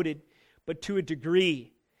already noted, but to a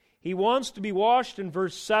degree. He wants to be washed in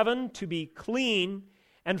verse 7, to be clean,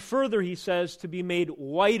 and further, he says, to be made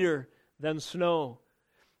whiter than snow.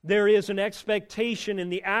 There is an expectation in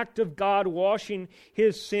the act of God washing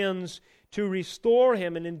his sins to restore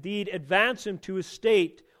him and indeed advance him to a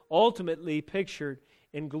state ultimately pictured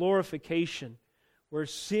in glorification, where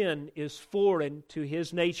sin is foreign to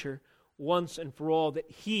his nature once and for all, that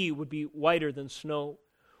he would be whiter than snow.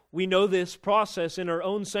 We know this process in our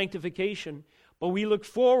own sanctification, but we look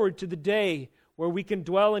forward to the day where we can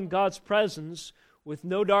dwell in God's presence with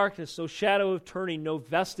no darkness, no shadow of turning, no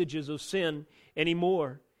vestiges of sin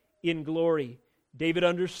anymore in glory. David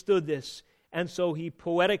understood this, and so he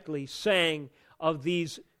poetically sang of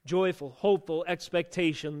these joyful, hopeful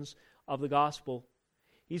expectations of the gospel.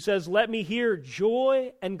 He says, "Let me hear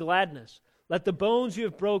joy and gladness. Let the bones you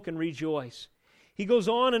have broken rejoice." He goes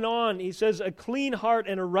on and on. He says, a clean heart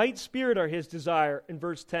and a right spirit are his desire in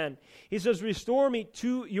verse 10. He says, restore me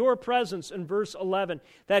to your presence in verse 11.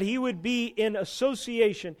 That he would be in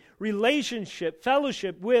association, relationship,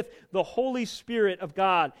 fellowship with the Holy Spirit of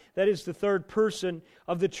God. That is the third person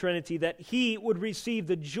of the Trinity. That he would receive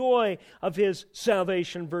the joy of his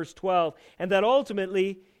salvation, verse 12. And that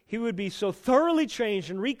ultimately he would be so thoroughly changed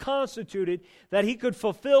and reconstituted that he could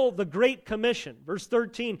fulfill the Great Commission. Verse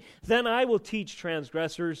 13, then I will teach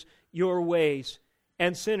transgressors your ways,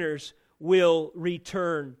 and sinners will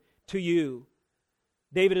return to you.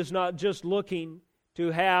 David is not just looking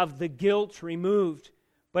to have the guilt removed,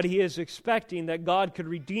 but he is expecting that God could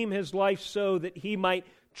redeem his life so that he might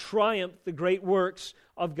triumph the great works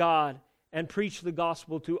of God and preach the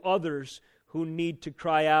gospel to others who need to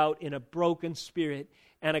cry out in a broken spirit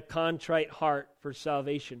and a contrite heart for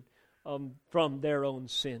salvation from their own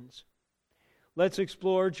sins. Let's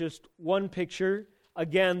explore just one picture,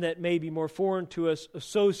 again, that may be more foreign to us,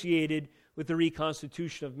 associated with the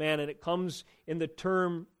reconstitution of man, and it comes in the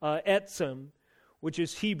term etzem, which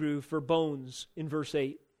is Hebrew for bones, in verse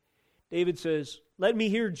 8. David says, let me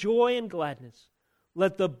hear joy and gladness.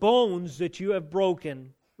 Let the bones that you have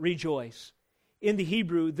broken rejoice. In the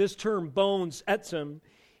Hebrew, this term, bones, etzem,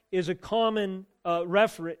 is a common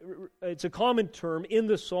it's a common term in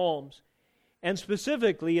the Psalms, and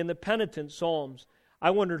specifically in the penitent Psalms. I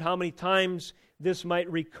wondered how many times this might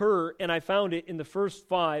recur, and I found it in the first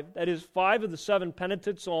 5. That is, 5 of the 7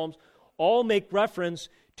 penitent Psalms all make reference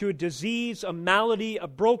to a disease, a malady, a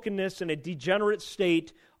brokenness, and a degenerate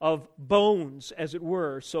state of bones, as it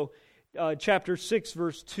were. So, chapter 6,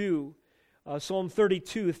 verse 2, Psalm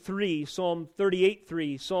 32, 3, Psalm 38,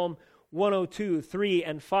 3, Psalm 102, 3,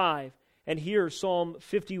 and 5, and here Psalm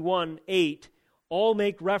 51, 8, all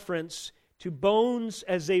make reference to bones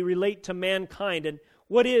as they relate to mankind. And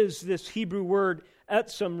what is this Hebrew word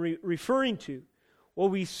etzem referring to? Well,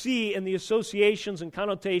 we see in the associations and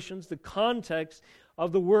connotations, the context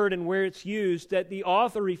of the word and where it's used, that the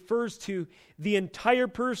author refers to the entire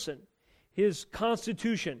person, his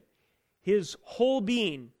constitution, his whole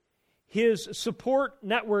being, his support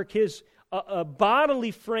network, his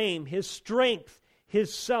bodily frame, his strength,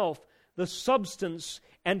 his self, the substance,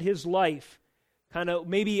 and his life. Kind of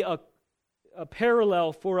maybe a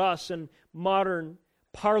parallel for us in modern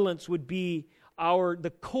parlance would be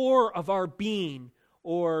the core of our being,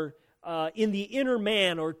 or in the inner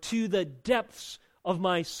man, or to the depths of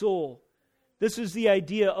my soul. This is the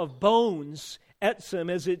idea of bones,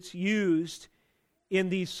 etzem, as it's used in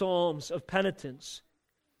these psalms of penitence.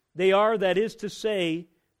 They are, that is to say,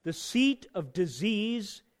 the seat of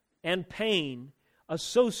disease and pain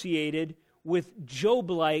associated with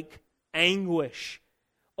Job-like anguish.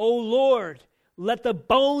 O Lord, let the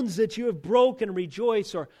bones that you have broken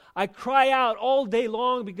rejoice, or I cry out all day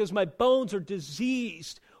long because my bones are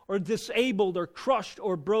diseased or disabled or crushed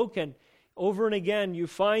or broken. Over and again you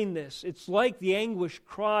find this. It's like the anguish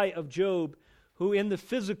cry of Job, who in the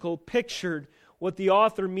physical pictured what the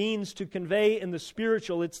author means to convey in the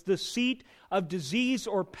spiritual. It's the seat of disease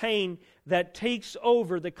or pain that takes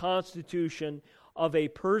over the constitution of a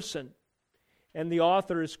person. And the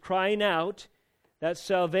author is crying out that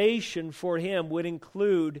salvation for him would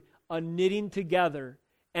include a knitting together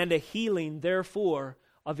and a healing, therefore,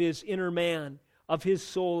 of his inner man, of his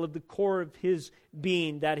soul, of the core of his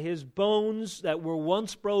being, that his bones that were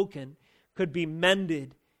once broken could be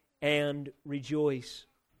mended and rejoice.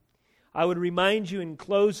 I would remind you in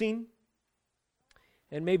closing,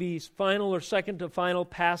 and maybe final or second to final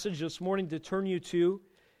passage this morning to turn you to,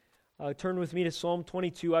 turn with me to Psalm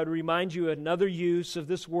 22. I would remind you another use of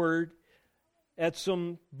this word,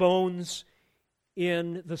 etzem, bones,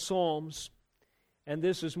 in the Psalms. And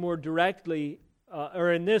this is more directly,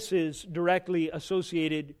 this is directly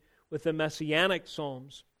associated with the Messianic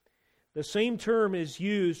Psalms. The same term is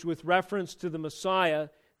used with reference to the Messiah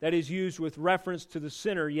that is used with reference to the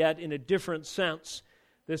sinner, yet in a different sense.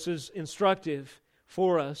 This is instructive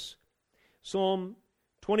for us. Psalm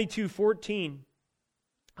 22:14.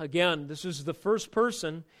 Again, this is the first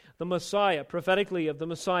person, the Messiah, prophetically of the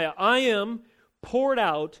Messiah. I am poured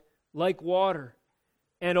out like water,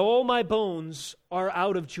 and all my bones are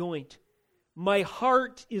out of joint. My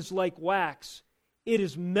heart is like wax. It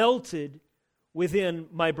is melted within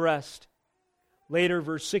my breast. Later,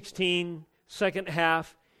 verse 16, second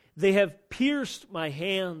half, they have pierced my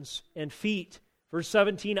hands and feet. Verse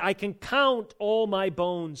 17, I can count all my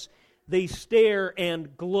bones. They stare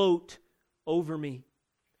and gloat over me.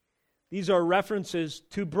 These are references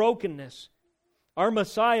to brokenness. Our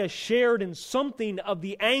Messiah shared in something of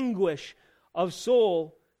the anguish of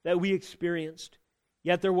soul that we experienced.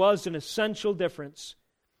 Yet there was an essential difference.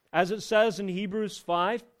 As it says in Hebrews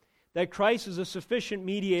 5, that Christ is a sufficient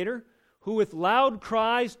mediator who with loud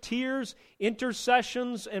cries, tears,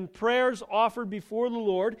 intercessions, and prayers offered before the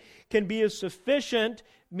Lord can be a sufficient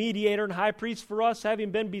mediator and high priest for us,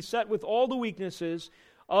 having been beset with all the weaknesses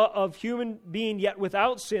of human being, yet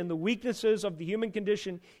without sin, the weaknesses of the human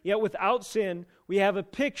condition, yet without sin. We have a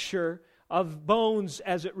picture of bones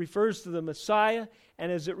as it refers to the Messiah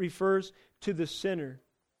and as it refers to the sinner.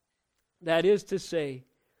 That is to say,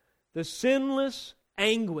 the sinless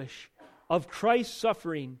anguish of Christ's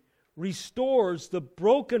suffering restores the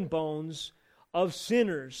broken bones of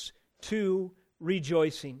sinners to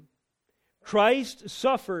rejoicing. Christ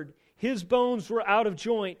suffered. His bones were out of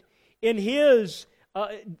joint. In His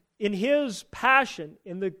passion,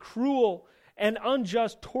 in the cruel and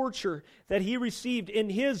unjust torture that He received, in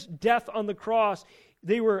His death on the cross,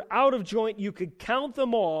 they were out of joint. You could count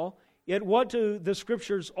them all. Yet what do the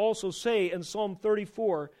Scriptures also say in Psalm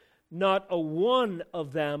 34? Not a one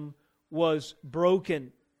of them was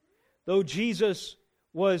broken. Though Jesus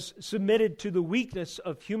was submitted to the weakness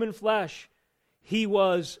of human flesh, He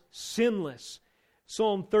was sinless.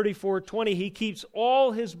 Psalm 34:20, He keeps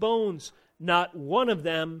all His bones, not one of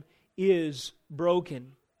them is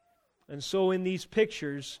broken. And so in these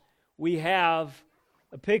pictures, we have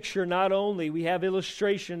a picture we have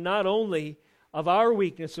illustration not only of our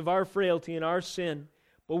weakness, of our frailty and our sin,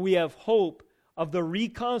 but we have hope of the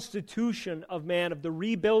reconstitution of man, of the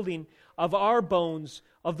rebuilding of our bones,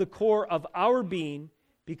 of the core of our being,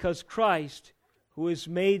 because Christ, who has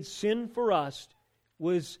made sin for us,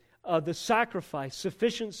 was the sacrifice,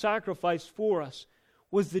 sufficient sacrifice for us,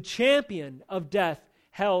 was the champion of death,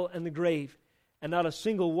 hell, and the grave, and not a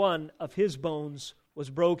single one of His bones was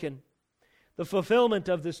broken. The fulfillment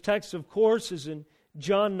of this text, of course, is in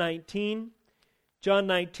John 19. John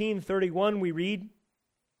 19:31 we read,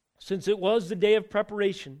 "Since it was the day of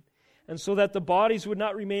preparation, and so that the bodies would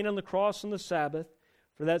not remain on the cross on the Sabbath,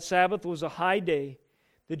 for that Sabbath was a high day,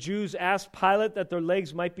 the Jews asked Pilate that their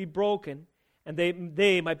legs might be broken, and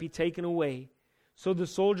they might be taken away. So the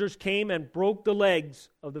soldiers came and broke the legs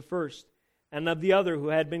of the first and of the other who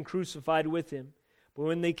had been crucified with Him. But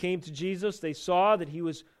when they came to Jesus, they saw that He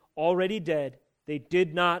was already dead. They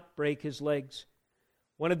did not break His legs.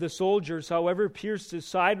 One of the soldiers, however, pierced His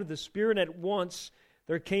side with a spear, and at once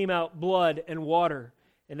there came out blood and water.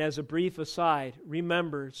 And as a brief aside,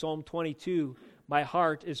 remember Psalm 22, my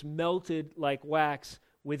heart is melted like wax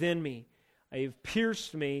within me. I have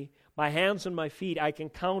pierced me, my hands and my feet, I can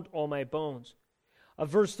count all my bones.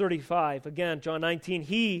 Verse 35, again, John 19,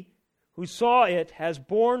 He who saw it has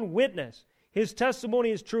borne witness. His testimony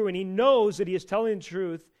is true, and He knows that He is telling the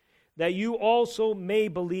truth, that you also may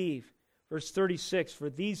believe. Verse 36, for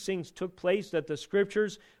these things took place that the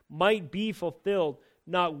Scriptures might be fulfilled.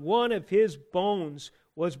 Not one of His bones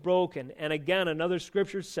was broken. And again, another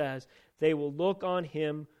Scripture says, they will look on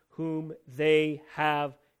Him whom they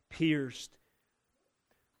have pierced.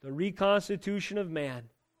 The reconstitution of man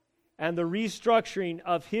and the restructuring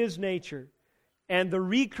of His nature and the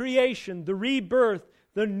recreation, the rebirth,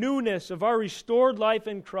 the newness of our restored life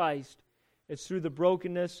in Christ, it's through the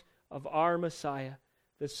brokenness of our Messiah.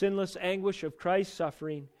 The sinless anguish of Christ's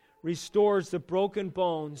suffering restores the broken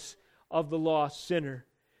bones of the lost sinner.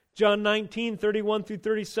 John 19, 31 through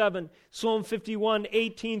 37, Psalm 51,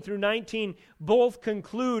 18 through 19, both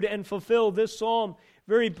conclude and fulfill this psalm.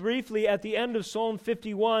 Very briefly, at the end of Psalm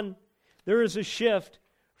 51, there is a shift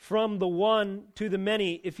from the one to the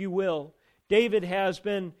many, if you will. David has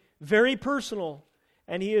been very personal,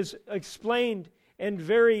 and he has explained in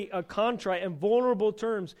very contrite and vulnerable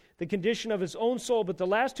terms the condition of his own soul. But the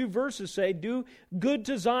last two verses say, do good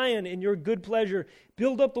to Zion in your good pleasure.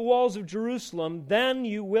 Build up the walls of Jerusalem. Then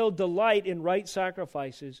you will delight in right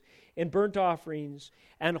sacrifices, in burnt offerings,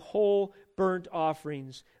 and whole burnt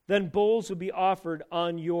offerings. Then bulls will be offered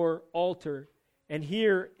on your altar. And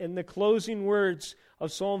here in the closing words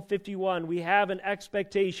of Psalm 51, we have an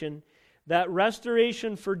expectation that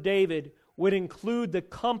restoration for David would include the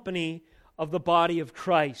company of the body of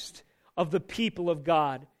Christ, of the people of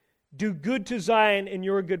God. Do good to Zion in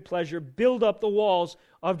your good pleasure. Build up the walls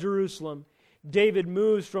of Jerusalem. David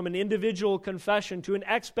moves from an individual confession to an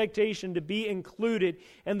expectation to be included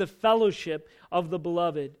in the fellowship of the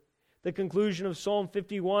beloved. The conclusion of Psalm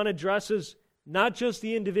 51 addresses not just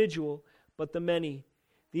the individual, but the many.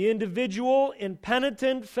 The individual in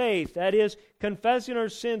penitent faith, that is, confessing our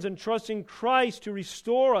sins and trusting Christ to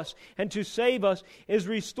restore us and to save us, is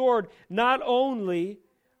restored, not only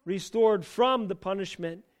restored from the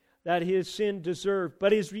punishment that his sin deserved,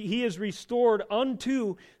 but he is restored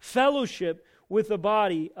unto fellowship with the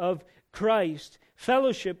body of Christ,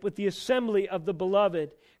 fellowship with the assembly of the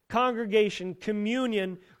beloved, congregation,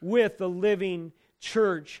 communion with the living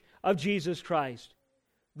church of Jesus Christ.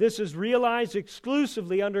 This is realized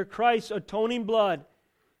exclusively under Christ's atoning blood.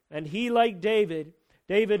 And he, like David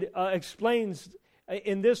explains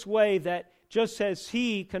in this way that just as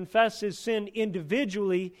he confessed his sin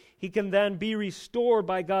individually, he can then be restored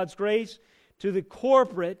by God's grace to the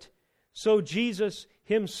corporate. So Jesus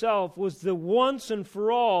himself was the once and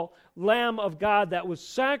for all Lamb of God that was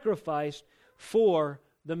sacrificed for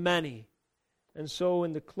the many. And so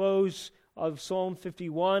in the close of Psalm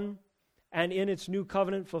 51 and in its new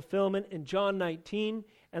covenant fulfillment in John 19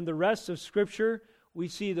 and the rest of Scripture, we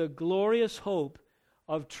see the glorious hope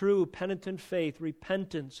of true penitent faith,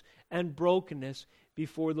 repentance, and brokenness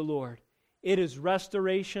before the Lord. It is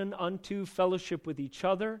restoration unto fellowship with each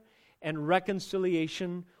other and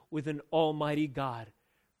reconciliation with an almighty God.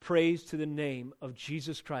 Praise to the name of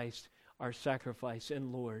Jesus Christ, our sacrifice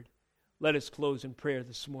and Lord. Let us close in prayer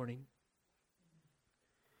this morning.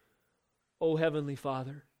 O Heavenly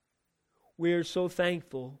Father, we are so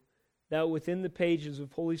thankful that within the pages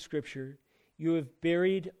of Holy Scripture you have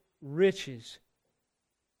buried riches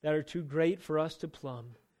that are too great for us to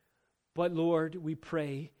plumb. But Lord, we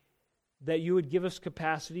pray that you would give us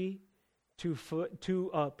capacity to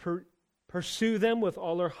pursue them with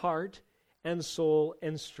all our heart and soul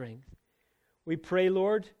and strength. We pray,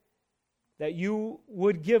 Lord, that you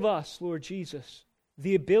would give us, Lord Jesus,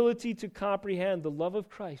 the ability to comprehend the love of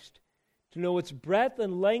Christ, to know its breadth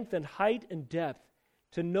and length and height and depth,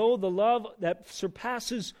 to know the love that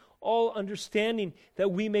surpasses all understanding,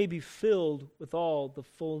 that we may be filled with all the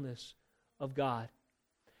fullness of God.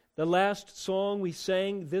 The last song we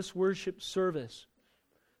sang this worship service,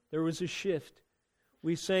 there was a shift.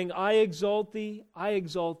 We sang, I exalt thee, I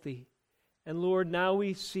exalt thee. And Lord, now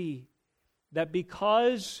we see that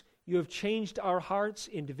because you have changed our hearts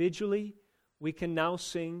individually, we can now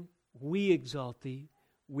sing, we exalt thee,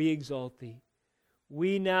 we exalt thee.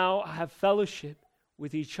 We now have fellowship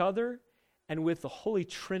with each other and with the Holy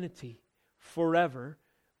Trinity forever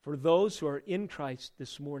for those who are in Christ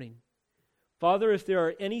this morning. Father, if there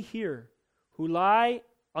are any here who lie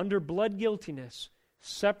under blood guiltiness,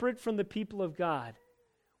 separate from the people of God,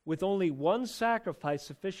 with only one sacrifice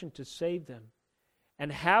sufficient to save them,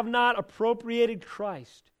 and have not appropriated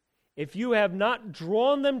Christ, if you have not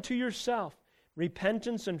drawn them to yourself,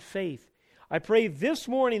 repentance and faith, I pray this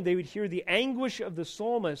morning they would hear the anguish of the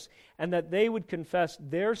psalmist and that they would confess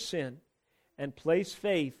their sin and place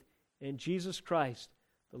faith in Jesus Christ,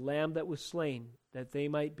 the Lamb that was slain, that they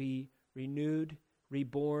might be renewed,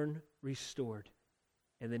 reborn, restored.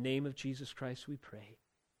 In the name of Jesus Christ we pray.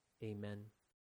 Amen.